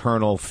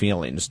internal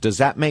feelings. Does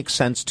that make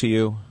sense to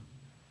you?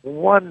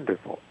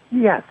 Wonderful.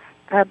 Yes,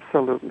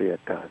 absolutely it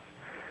does.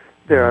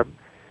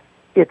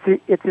 It's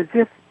as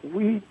if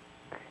we,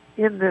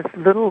 in this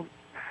little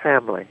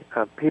family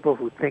of people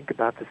who think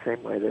about the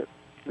same way that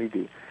we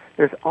do,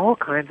 there's all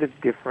kinds of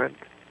different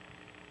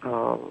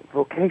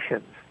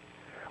vocations.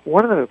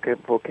 One of the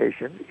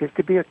vocations is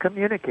to be a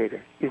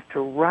communicator, is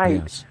to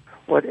write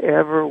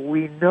whatever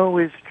we know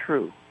is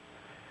true.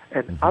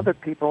 And other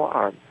people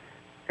are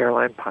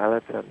airline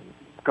pilots and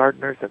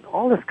gardeners and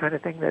all this kind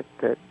of thing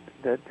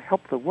that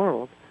help the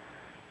world.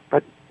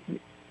 But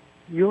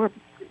your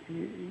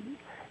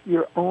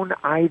own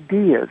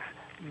ideas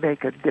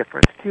make a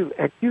difference too.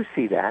 And you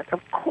see that,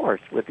 of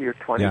course, with your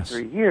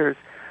 23 years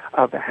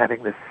of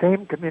having the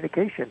same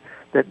communication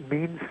that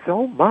means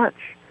so much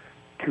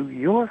to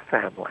your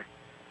family.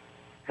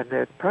 And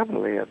there's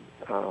probably a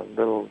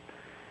little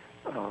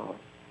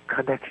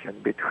connection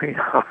between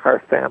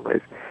our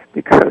families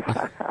because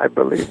I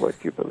believe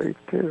what you believe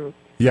too.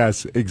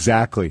 Yes,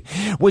 exactly.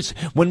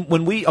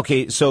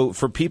 So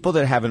for people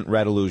that haven't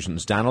read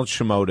Illusions, Donald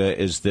Shimoda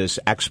is this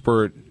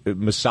expert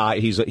messiah.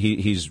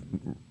 He's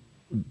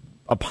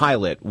a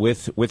pilot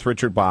with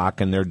Richard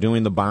Bach, and they're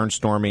doing the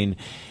barnstorming,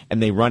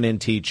 and they run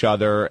into each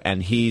other,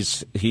 and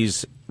he's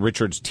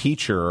Richard's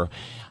teacher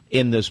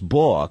in this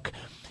book.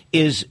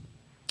 Is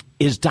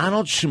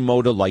Donald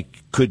Shimoda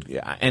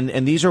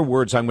and these are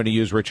words I'm going to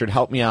use, Richard,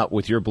 help me out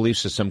with your belief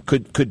system.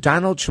 Could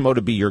Donald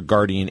Shimoda be your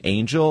guardian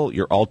angel,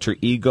 your alter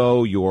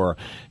ego, your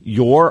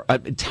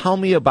tell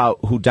me about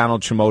who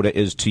Donald Shimoda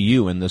is to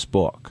you in this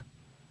book.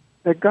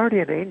 The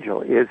guardian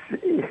angel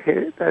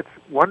that's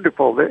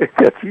wonderful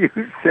that you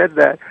said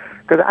that,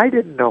 because I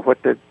didn't know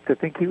what to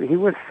think. He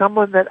was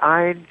someone that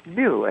I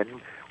knew, and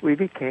we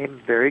became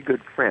very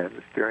good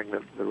friends during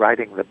the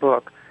writing of the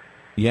book.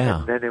 Yeah.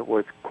 And then it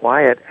was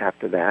quiet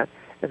after that.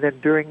 And then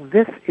during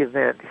this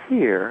event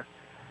here,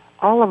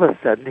 all of a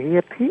sudden he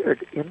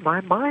appeared in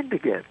my mind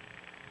again.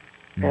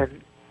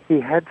 And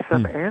he had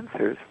some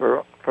answers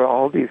for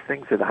all these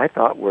things that I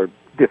thought were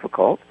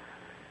difficult.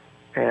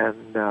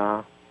 And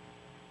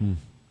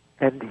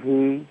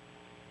he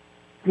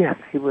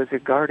was a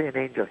guardian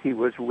angel. He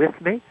was with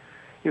me.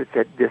 He would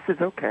say, "This is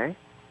okay.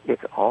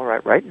 It's all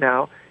right. Right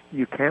now,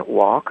 you can't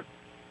walk.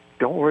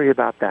 Don't worry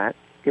about that.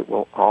 It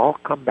will all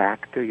come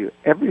back to you.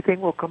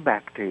 Everything will come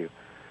back to you.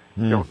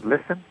 Don't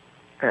listen."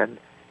 And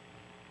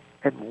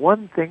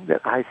one thing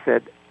that I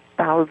said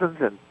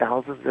thousands and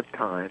thousands of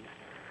times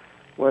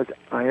was,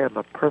 "I am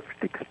a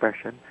perfect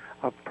expression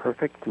of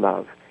perfect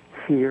love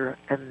here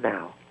and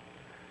now."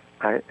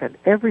 And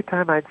every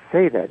time I'd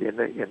say that, in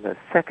the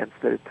seconds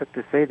that it took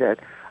to say that,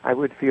 I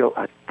would feel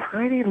a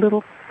tiny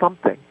little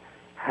something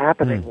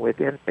happening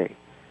within me.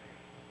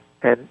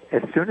 And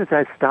as soon as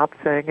I stopped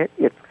saying it,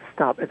 it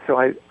stopped. And so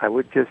I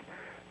would just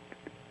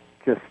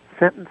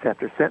sentence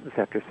after sentence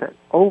after sentence,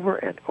 over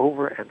and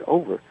over and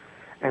over.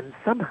 And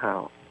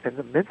somehow, in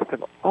the midst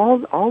of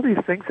all these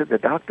things that the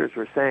doctors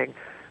were saying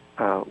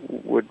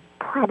would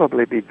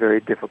probably be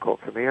very difficult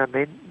for me, I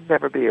may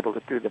never be able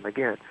to do them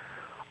again,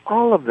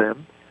 all of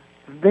them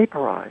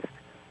vaporized.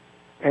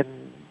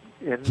 And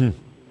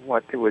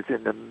what it was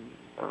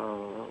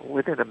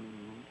within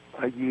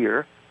a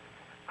year,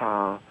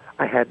 I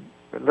had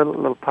a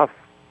little puff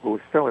who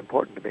was so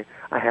important to me.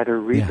 I had her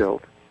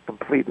rebuilt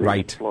completely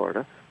in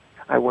Florida.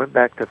 I went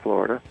back to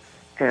Florida,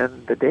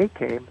 and the day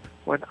came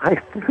when I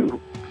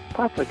flew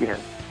Puff again,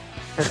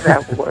 and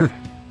that was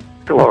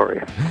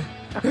glorious.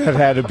 That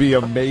had to be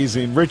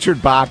amazing.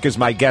 Richard Bach is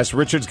my guest.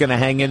 Richard's going to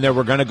hang in there.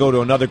 We're going to go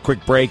to another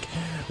quick break.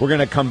 We're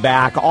going to come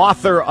back.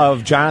 Author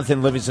of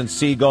Jonathan Livingston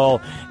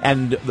Seagull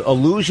and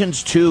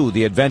Illusions 2,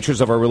 The Adventures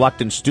of a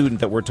Reluctant Student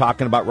that we're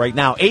talking about right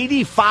now.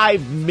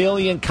 85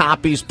 million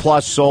copies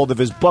plus sold of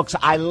his books.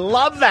 I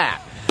love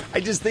that. I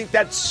just think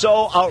that's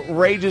so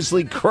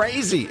outrageously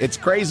crazy. It's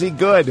crazy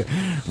good.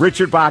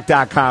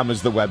 RichardBach.com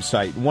is the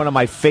website. One of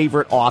my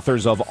favorite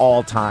authors of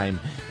all time,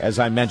 as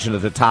I mentioned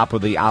at the top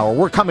of the hour.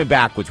 We're coming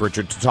back with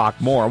Richard to talk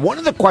more. One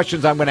of the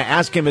questions I'm going to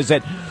ask him is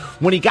that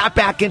when he got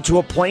back into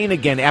a plane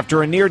again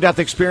after a near-death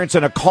experience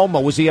in a coma,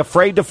 was he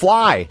afraid to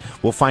fly?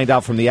 We'll find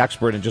out from the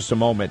expert in just a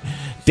moment.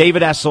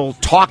 David Essel,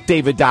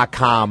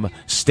 TalkDavid.com.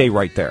 Stay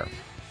right there.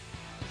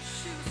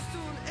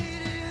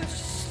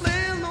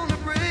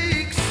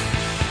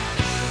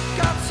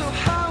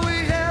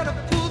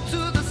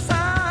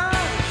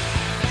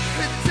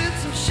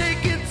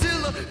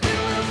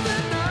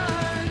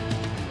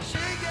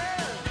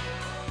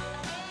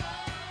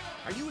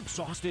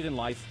 exhausted in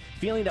life,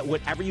 feeling that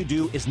whatever you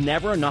do is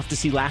never enough to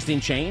see lasting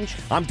change?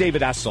 I'm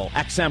David Essel,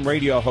 XM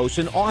radio host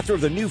and author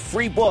of the new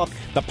free book,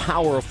 The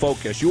Power of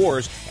Focus,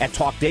 yours at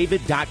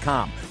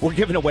TalkDavid.com. We're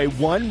giving away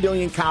 1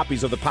 million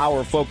copies of The Power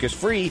of Focus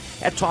free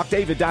at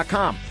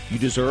TalkDavid.com. You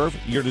deserve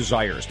your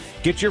desires.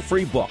 Get your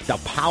free book, The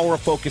Power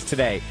of Focus,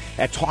 today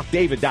at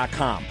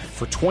TalkDavid.com.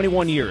 For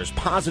 21 years,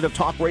 Positive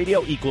Talk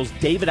Radio equals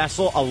David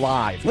Essel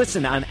alive.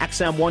 Listen on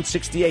XM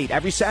 168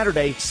 every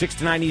Saturday, 6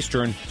 to 9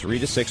 Eastern, 3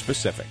 to 6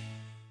 Pacific.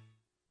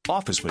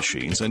 Office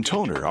machines and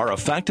toner are a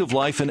fact of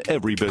life in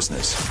every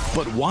business.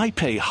 But why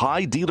pay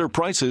high dealer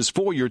prices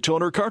for your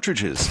toner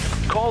cartridges?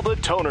 Call the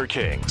Toner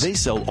Kings. They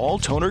sell all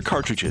toner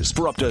cartridges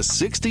for up to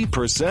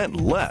 60%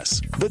 less.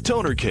 The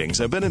Toner Kings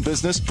have been in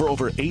business for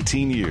over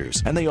 18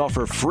 years, and they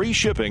offer free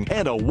shipping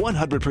and a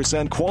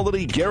 100%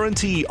 quality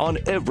guarantee on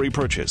every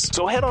purchase.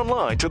 So head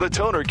online to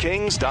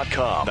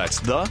thetonerkings.com.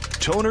 That's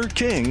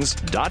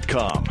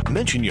thetonerkings.com.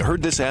 Mention you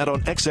heard this ad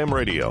on XM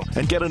Radio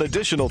and get an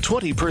additional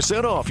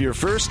 20% off your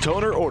first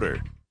toner order.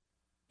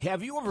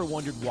 Have you ever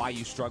wondered why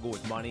you struggle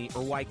with money,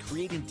 or why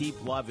creating deep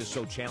love is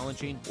so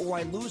challenging, or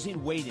why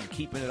losing weight and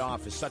keeping it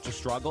off is such a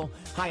struggle?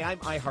 Hi, I'm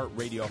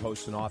iHeartRadio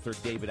host and author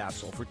David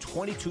Essel. For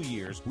 22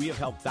 years, we have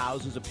helped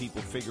thousands of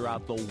people figure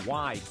out the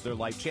why to their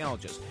life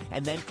challenges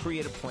and then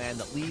create a plan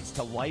that leads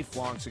to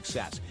lifelong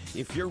success.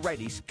 If you're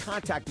ready,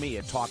 contact me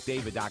at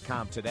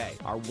TalkDavid.com today.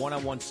 Our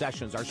one-on-one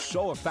sessions are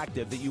so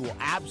effective that you will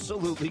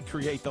absolutely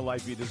create the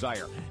life you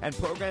desire. And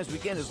programs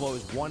begin as low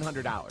as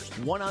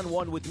 $100.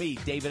 One-on-one with me,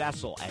 David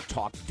Essel, at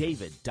TalkDavid.com.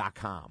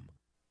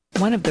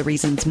 One of the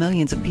reasons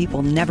millions of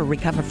people never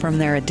recover from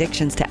their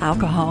addictions to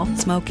alcohol,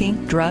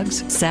 smoking,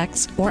 drugs,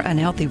 sex, or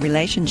unhealthy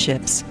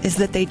relationships is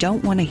that they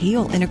don't want to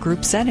heal in a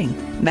group setting.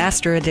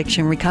 Master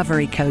Addiction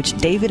Recovery Coach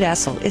David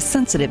Essel is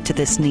sensitive to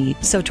this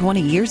need, so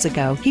 20 years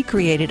ago, he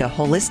created a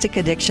holistic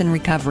addiction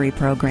recovery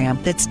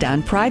program that's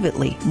done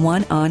privately,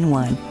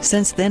 one-on-one.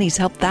 Since then, he's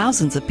helped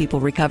thousands of people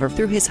recover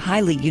through his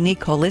highly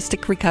unique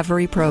holistic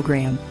recovery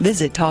program.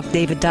 Visit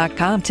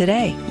TalkDavid.com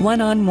today,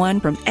 one-on-one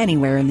from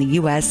anywhere in the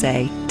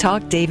USA.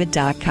 TalkDavid.com.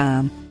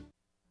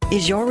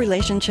 Is your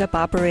relationship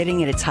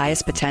operating at its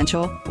highest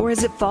potential, or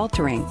is it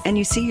faltering and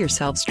you see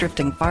yourselves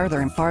drifting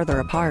farther and farther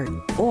apart?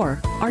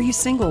 Or are you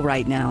single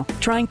right now,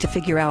 trying to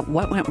figure out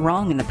what went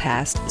wrong in the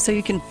past so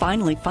you can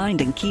finally find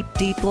and keep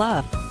deep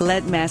love?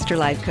 Let Master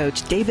Life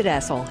Coach David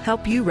Essel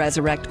help you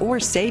resurrect or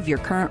save your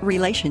current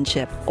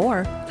relationship,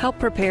 or help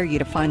prepare you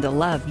to find the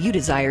love you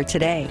desire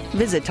today.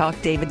 Visit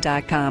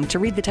TalkDavid.com to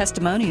read the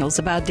testimonials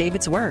about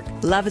David's work.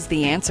 Love is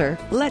the answer.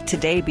 Let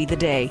today be the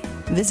day.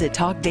 Visit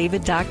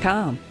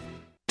TalkDavid.com.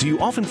 Do you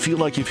often feel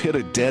like you've hit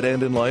a dead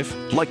end in life?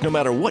 Like no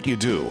matter what you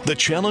do, the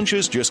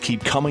challenges just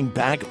keep coming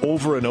back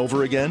over and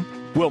over again?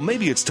 Well,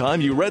 maybe it's time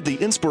you read the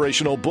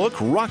inspirational book,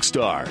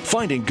 Rockstar,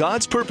 Finding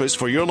God's Purpose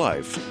for Your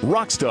Life.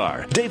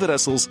 Rockstar, David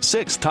Essel's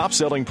 6th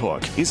top-selling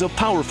book, is a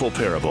powerful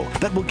parable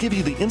that will give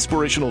you the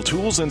inspirational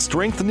tools and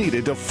strength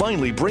needed to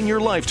finally bring your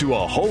life to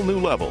a whole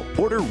new level.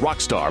 Order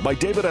Rockstar by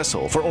David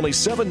Essel for only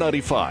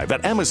 $7.95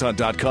 at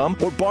Amazon.com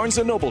or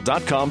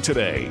BarnesandNoble.com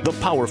today. The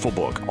powerful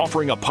book,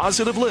 offering a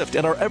positive lift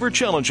in our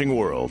ever-challenging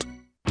world.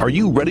 Are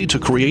you ready to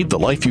create the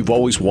life you've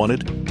always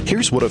wanted?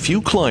 Here's what a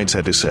few clients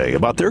had to say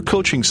about their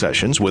coaching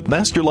sessions with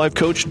Master Life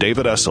Coach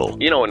David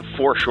Essel. You know, in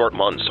 4 short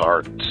months,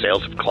 our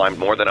sales have climbed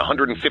more than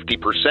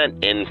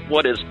 150% in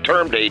what is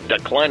termed a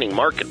declining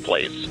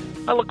marketplace.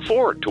 I look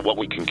forward to what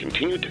we can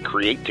continue to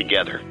create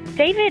together.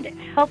 David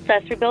helped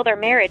us rebuild our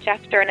marriage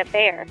after an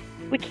affair.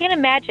 We can't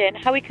imagine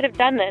how we could have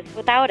done this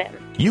without him.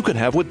 You can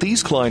have what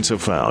these clients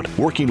have found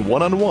working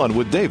one-on-one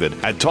with David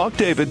at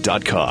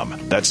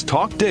TalkDavid.com. That's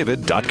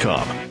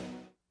TalkDavid.com.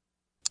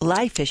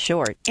 Life is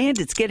short, and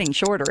it's getting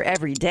shorter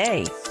every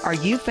day. Are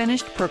you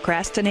finished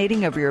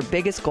procrastinating over your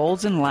biggest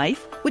goals in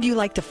life? Would you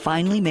like to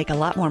finally make a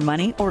lot more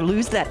money or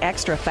lose that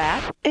extra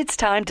fat? It's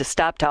time to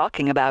stop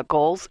talking about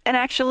goals and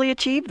actually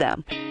achieve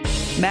them.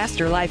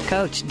 Master Life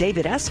Coach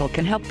David Essel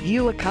can help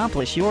you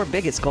accomplish your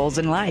biggest goals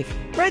in life.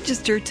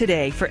 Register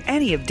today for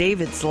any of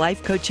David's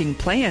life coaching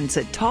plans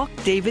at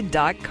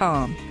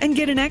TalkDavid.com and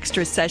get an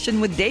extra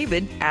session with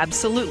David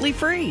absolutely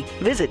free.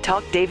 Visit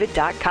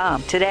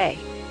TalkDavid.com today.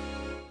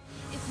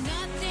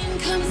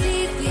 Comes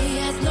easy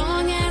as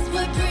long as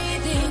we're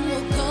breathing.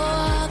 We'll go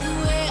all the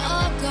way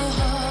or go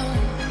home.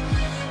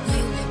 We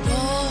were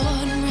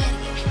born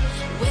ready.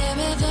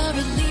 Wherever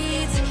it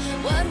leads,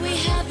 what we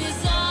have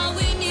is all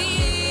we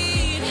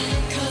need.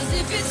 'Cause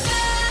if it's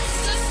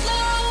fast or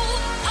slow,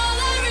 all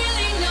I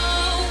really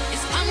know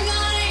is I'm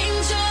gonna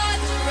enjoy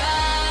the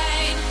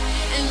ride.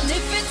 And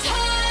if it's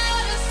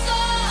hard or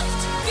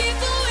soft,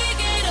 before we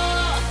get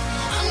off,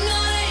 I'm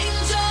gonna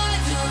enjoy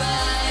the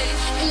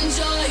ride.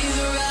 Enjoy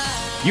the ride.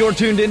 You're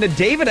tuned in to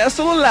David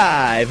Essel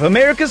Alive,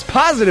 America's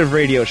positive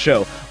radio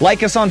show.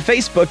 Like us on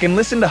Facebook and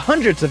listen to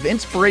hundreds of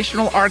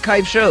inspirational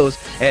archive shows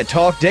at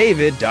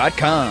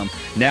TalkDavid.com.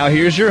 Now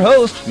here's your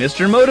host,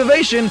 Mr.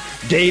 Motivation,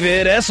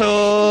 David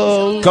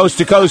Essel. Coast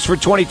to coast for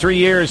 23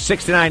 years,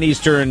 6 to 9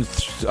 Eastern,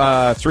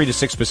 3 to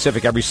 6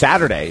 Pacific every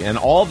Saturday. And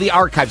all the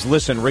archives.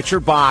 Listen,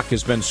 Richard Bach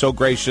has been so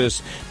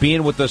gracious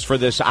being with us for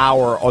this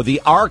hour. Or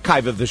the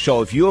archive of the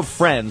show. If you have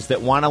friends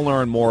that want to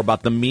learn more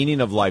about the meaning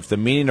of life, the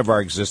meaning of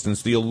our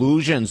existence, the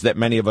illusions that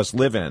many of us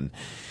live in,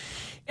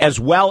 as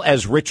well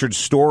as Richard's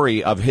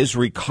story of his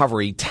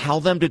recovery, tell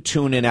them to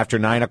tune in after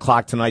 9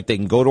 o'clock tonight. They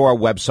can go to our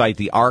website.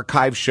 The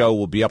archive show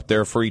will be up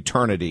there for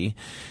eternity.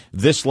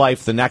 This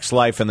life, the next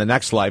life, and the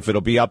next life, it'll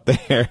be up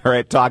there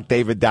at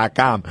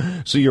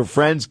TalkDavid.com. So your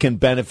friends can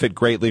benefit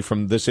greatly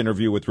from this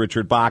interview with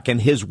Richard Bach.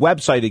 And his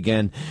website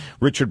again,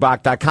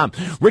 RichardBach.com.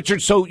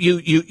 Richard, so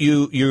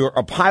you're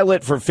a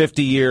pilot for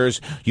 50 years.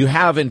 You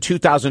have in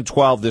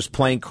 2012 this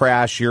plane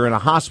crash. You're in a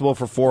hospital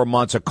for 4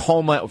 months, a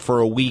coma for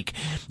a week.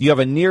 You have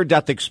a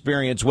near-death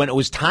experience. When it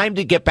was time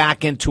to get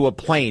back into a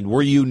plane,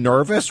 were you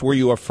nervous? Were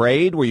you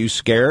afraid? Were you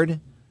scared?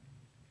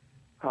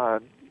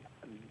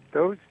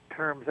 Those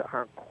terms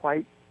aren't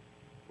quite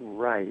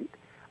right.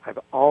 I've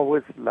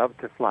always loved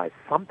to fly.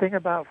 Something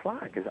about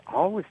flying has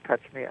always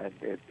touched me, and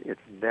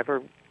it's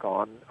never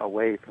gone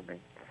away from me.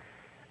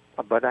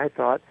 But I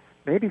thought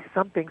maybe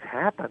something's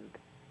happened.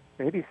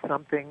 Maybe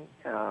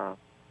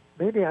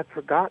maybe I'd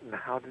forgotten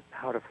how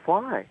to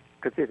fly,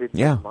 because it had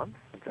been months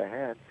since I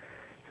had.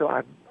 So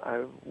I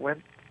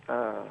went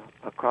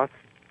across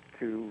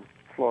to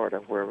Florida,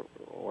 where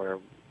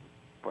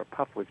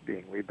Puff was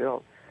being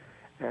rebuilt.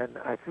 And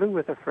I flew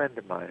with a friend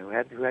of mine who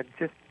had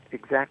just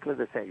exactly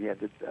the same. He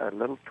had a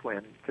little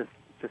twin, just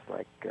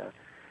like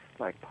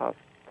Puff.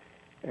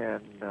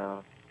 And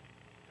so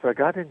I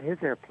got in his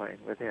airplane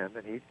with him,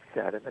 and he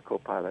sat in the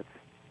co-pilot's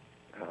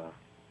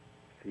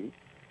seat.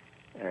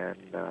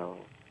 And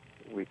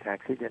we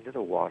taxied into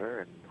the water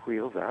and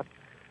wheels up.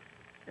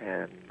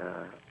 And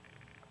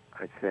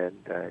I said,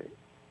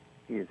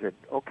 "Is it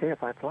okay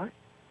if I fly?"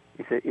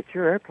 He said, "It's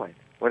your airplane.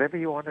 Whatever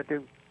you want to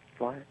do,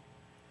 fly it."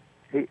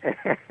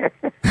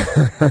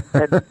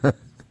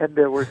 And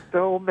there were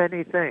so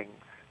many things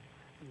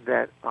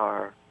that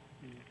are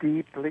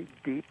deeply,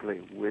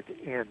 deeply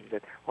within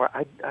that, or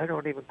I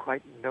don't even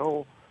quite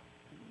know.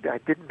 I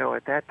didn't know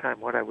at that time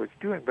what I was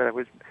doing, but I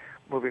was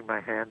moving my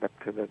hand up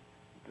to the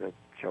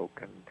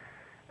choke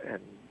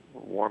and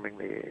warming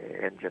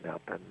the engine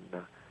up,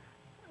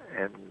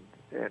 and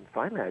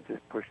finally I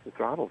just pushed the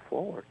throttle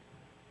forward,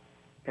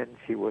 and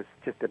she was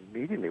just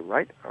immediately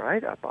right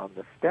up on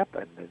the step,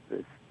 and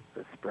the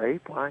spray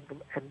flying,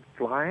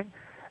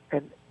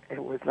 and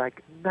it was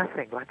like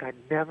nothing. Like I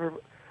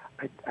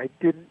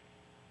didn't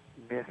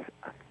miss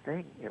a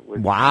thing. It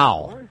was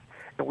wow.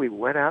 And we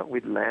went out. We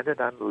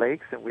landed on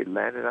lakes, and we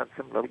landed on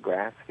some little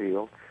grass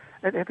fields,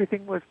 and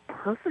everything was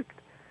perfect.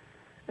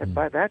 And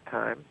by that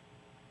time,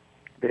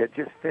 they had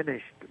just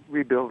finished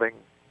rebuilding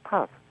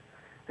Puff,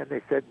 and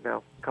they said,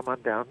 "Now come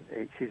on down.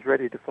 She's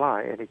ready to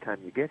fly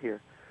anytime you get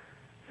here."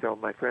 So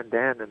my friend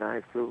Dan and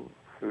I flew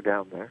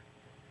down there.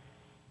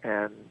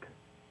 And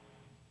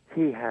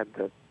he had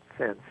the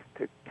sense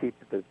to keep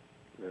the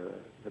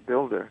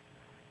builder.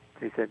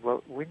 He said,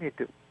 "Well, we need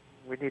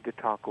to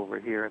talk over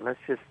here, and let's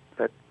just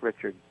let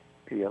Richard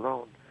be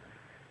alone."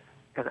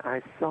 And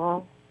I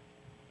saw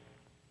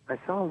a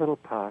little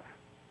Puff,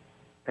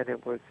 and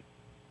it was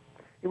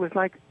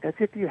like as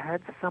if you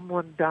had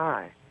someone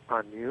die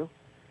on you,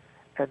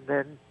 and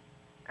then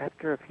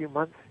after a few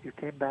months you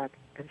came back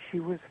and she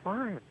was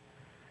fine.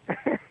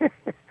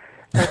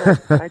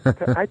 And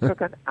I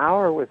took an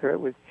hour with her. It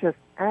was just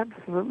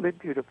absolutely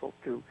beautiful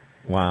to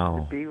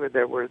be where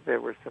there were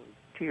some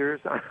tears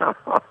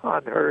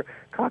on her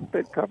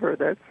cockpit cover.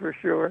 That's for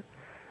sure.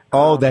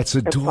 Oh, that's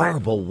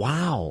adorable!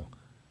 Wow.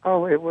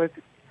 Oh, it was,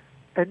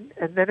 and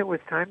then it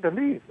was time to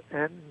leave,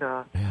 and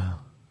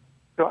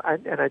so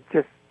I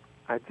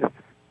just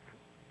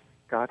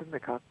got in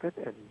the cockpit,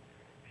 and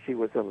she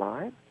was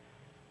alive,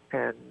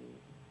 and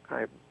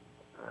I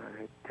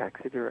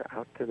taxied her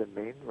out to the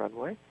main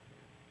runway.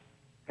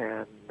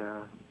 And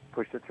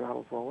pushed the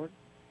throttle forward,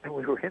 and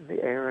we were in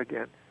the air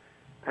again,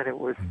 and it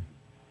was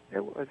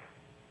an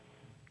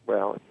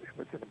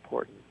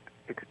important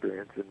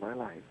experience in my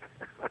life.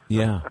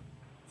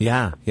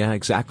 Yeah,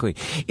 exactly.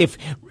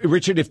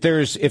 Richard, if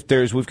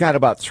there's, we've got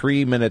about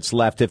 3 minutes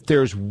left. If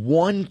there's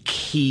one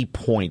key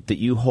point that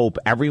you hope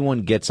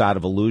everyone gets out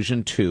of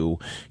Illusion 2,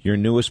 your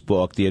newest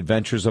book, The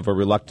Adventures of a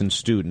Reluctant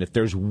Student, if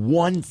there's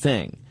one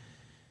thing,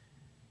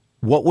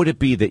 what would it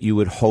be that you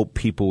would hope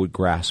people would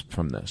grasp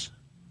from this?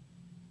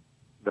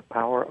 The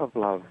power of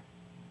love.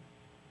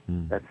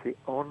 That's the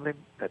only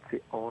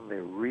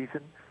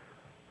reason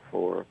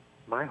for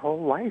my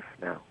whole life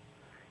now,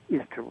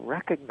 is to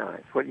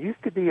recognize what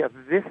used to be a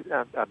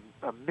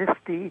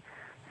misty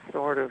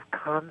sort of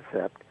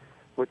concept,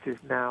 which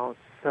is now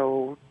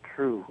so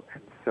true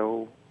and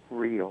so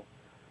real.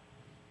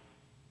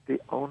 The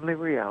only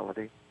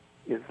reality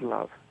is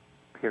love,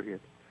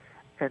 period.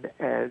 And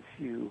as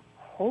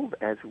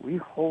we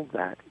hold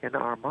that in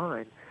our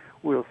mind,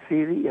 we'll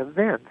see the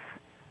events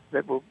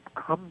that will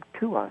come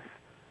to us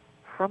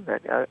from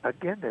that.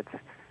 Again,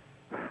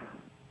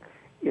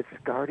 it's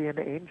guardian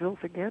angels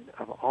again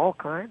of all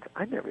kinds.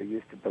 I never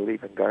used to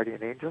believe in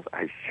guardian angels.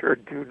 I sure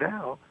do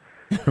now.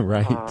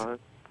 Right.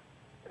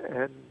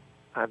 And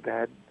I've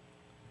had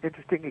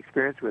interesting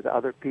experience with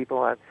other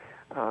people.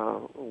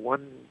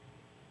 One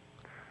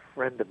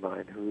friend of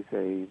mine who's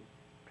a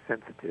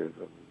sensitive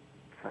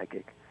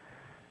psychic,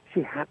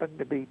 she happened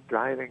to be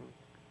driving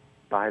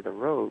by the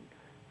road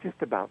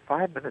just about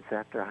 5 minutes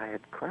after I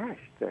had crashed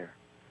there.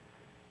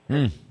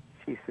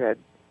 She said,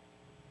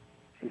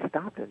 she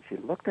stopped and she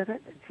looked at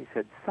it and she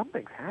said,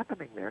 something's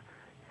happening there.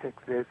 She said,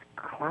 there's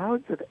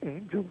clouds of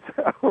angels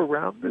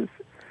around this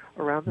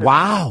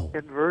Wow.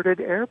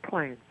 inverted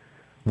airplane.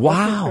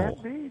 Wow. What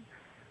does that mean?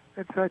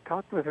 And so I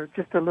talked with her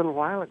just a little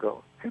while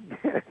ago, and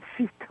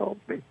she told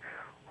me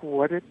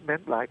what it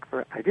meant like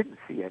for. I didn't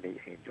see any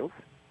angels.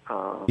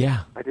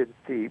 Yeah. I didn't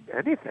see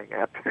anything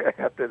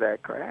after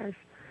that crash.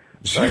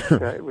 Sure.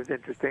 But it was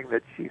interesting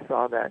that she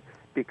saw that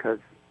because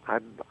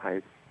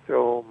I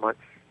so much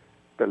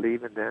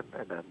believe in them,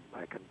 and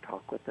I can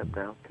talk with them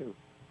now too.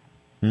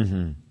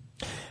 Mm-hmm.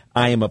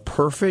 I am a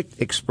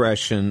perfect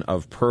expression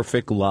of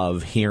perfect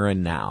love here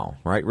and now.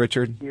 Right,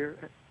 Richard? Here,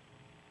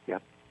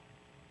 yep.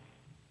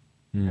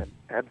 Mm.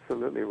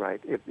 Absolutely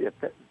right. If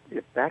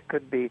that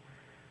could be,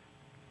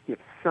 if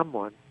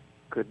someone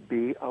could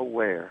be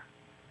aware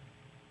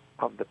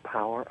of the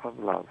power of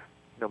love,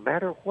 no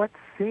matter what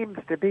seems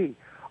to be,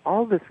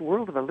 all this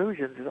world of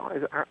illusions is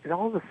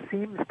all this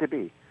seems to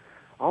be,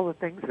 all the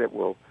things that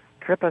will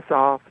trip us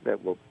off,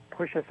 that will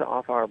push us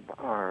off our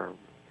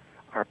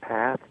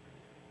path.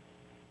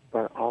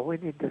 But all we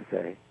need to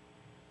say,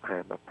 I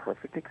am a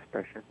perfect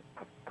expression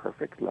of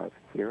perfect love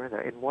here and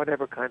now, in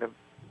whatever kind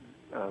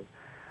of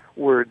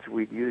words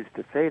we'd use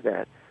to say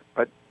that.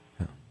 But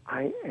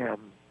I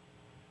am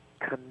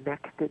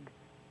connected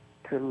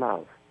to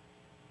love.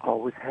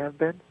 Always have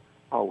been,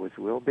 always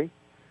will be.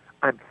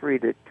 I'm free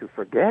to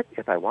forget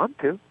if I want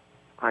to.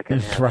 I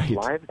can have Right.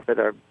 lives that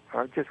are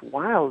just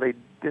wildly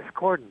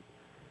discordant.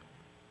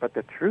 But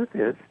the truth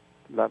is,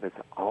 love has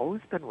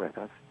always been with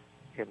us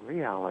in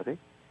reality,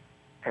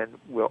 and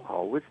will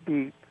always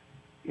be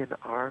in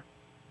our,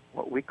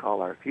 what we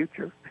call our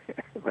future.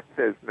 But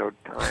there's no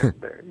time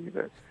there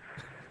either.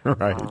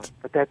 Right.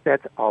 But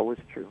that's always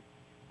true.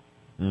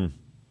 Mm.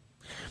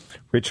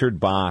 Richard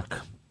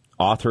Bach,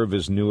 author of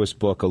his newest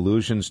book,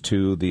 Allusions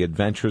to the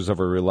Adventures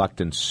of a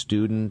Reluctant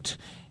Student,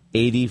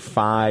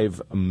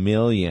 85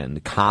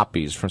 million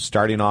copies, from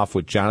starting off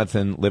with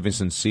Jonathan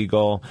Livingston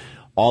Seagull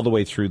all the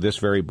way through this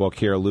very book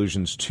here,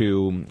 Allusions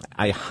to.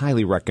 I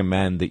highly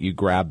recommend that you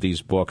grab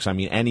these books. I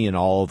mean, any and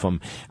all of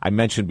them. I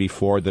mentioned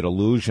before that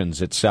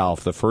Illusions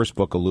itself, the first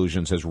book,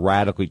 Illusions, has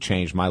radically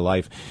changed my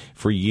life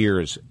for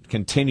years.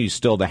 Continues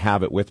still to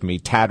have it with me,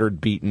 tattered,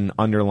 beaten,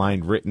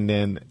 underlined, written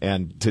in,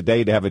 and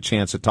today to have a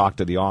chance to talk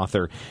to the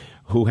author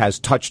who has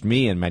touched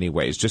me in many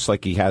ways, just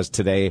like he has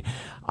today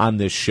on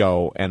this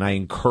show. And I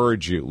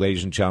encourage you,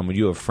 ladies and gentlemen,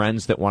 you have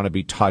friends that want to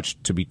be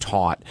touched, to be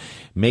taught.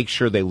 Make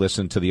sure they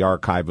listen to the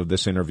archive of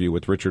this interview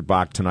with Richard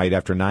Bach tonight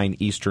after 9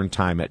 Eastern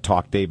Time at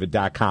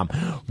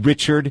TalkDavid.com.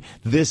 Richard,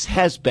 this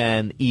has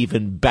been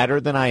even better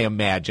than I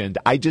imagined.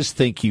 I just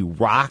think you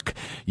rock.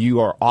 You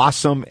are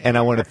awesome. And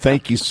I want to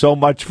thank you so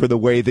much for the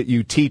way that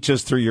you teach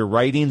us through your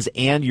writings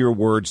and your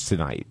words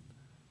tonight.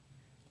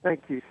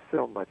 Thank you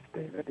so much,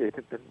 David. It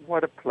has been,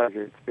 what a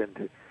pleasure it's been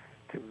to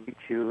meet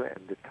you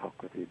and to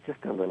talk with you just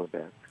a little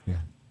bit. Yeah.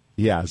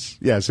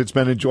 Yes, it's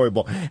been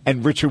enjoyable.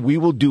 And, Richard, we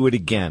will do it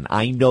again.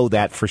 I know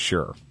that for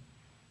sure.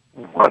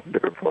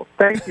 Wonderful.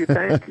 Thank you.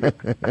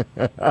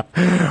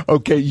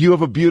 Okay, you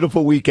have a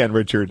beautiful weekend,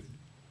 Richard.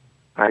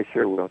 I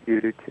sure will. You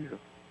do, too.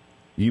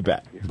 You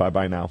bet.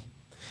 Bye-bye now.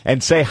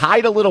 And say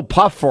hi to Little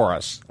Puff for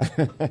us.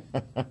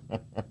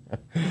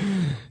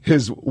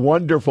 His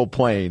wonderful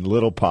plane,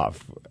 Little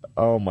Puff.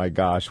 Oh, my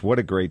gosh, what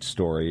a great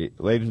story.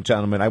 Ladies and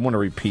gentlemen, I want to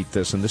repeat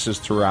this, and this is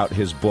throughout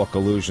his book,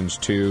 Allusions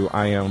to.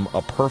 I am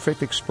a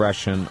perfect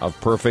expression of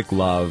perfect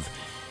love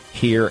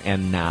here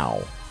and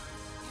now.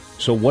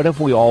 So what if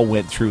we all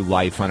went through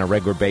life on a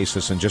regular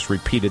basis and just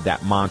repeated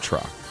that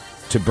mantra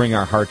to bring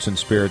our hearts and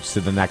spirits to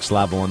the next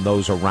level, and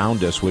those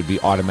around us would be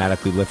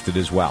automatically lifted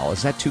as well?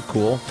 Is that too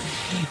cool?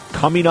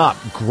 Coming up,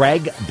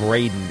 Greg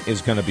Braden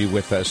is going to be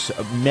with us.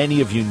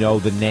 Many of you know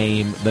the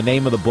name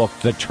of the book,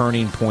 The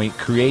Turning Point,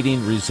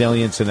 Creating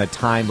Resilience in a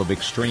Time of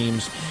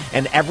Extremes,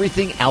 and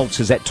everything else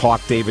is at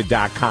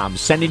TalkDavid.com.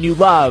 Sending you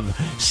love.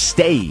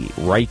 Stay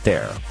right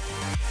there.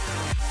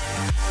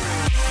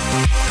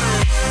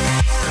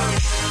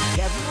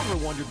 Have you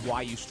ever wondered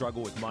why you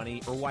struggle with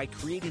money, or why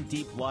creating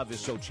deep love is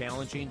so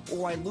challenging, or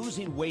why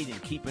losing weight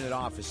and keeping it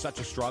off is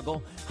such a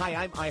struggle? Hi,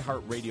 I'm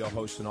iHeartRadio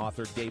host and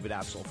author David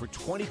Essel. For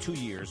 22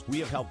 years, we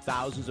have helped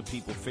thousands of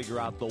people figure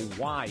out the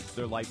why to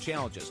their life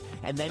challenges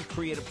and then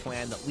create a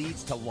plan that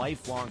leads to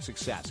lifelong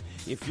success.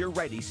 If you're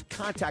ready,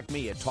 contact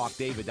me at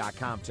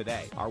TalkDavid.com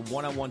today. Our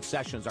one-on-one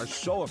sessions are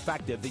so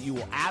effective that you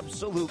will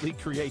absolutely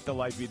create the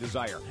life you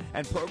desire.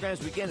 And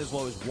programs begin as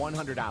low as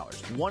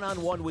 $100.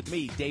 One-on-one with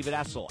me, David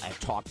Essel, at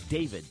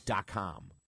TalkDavid.com.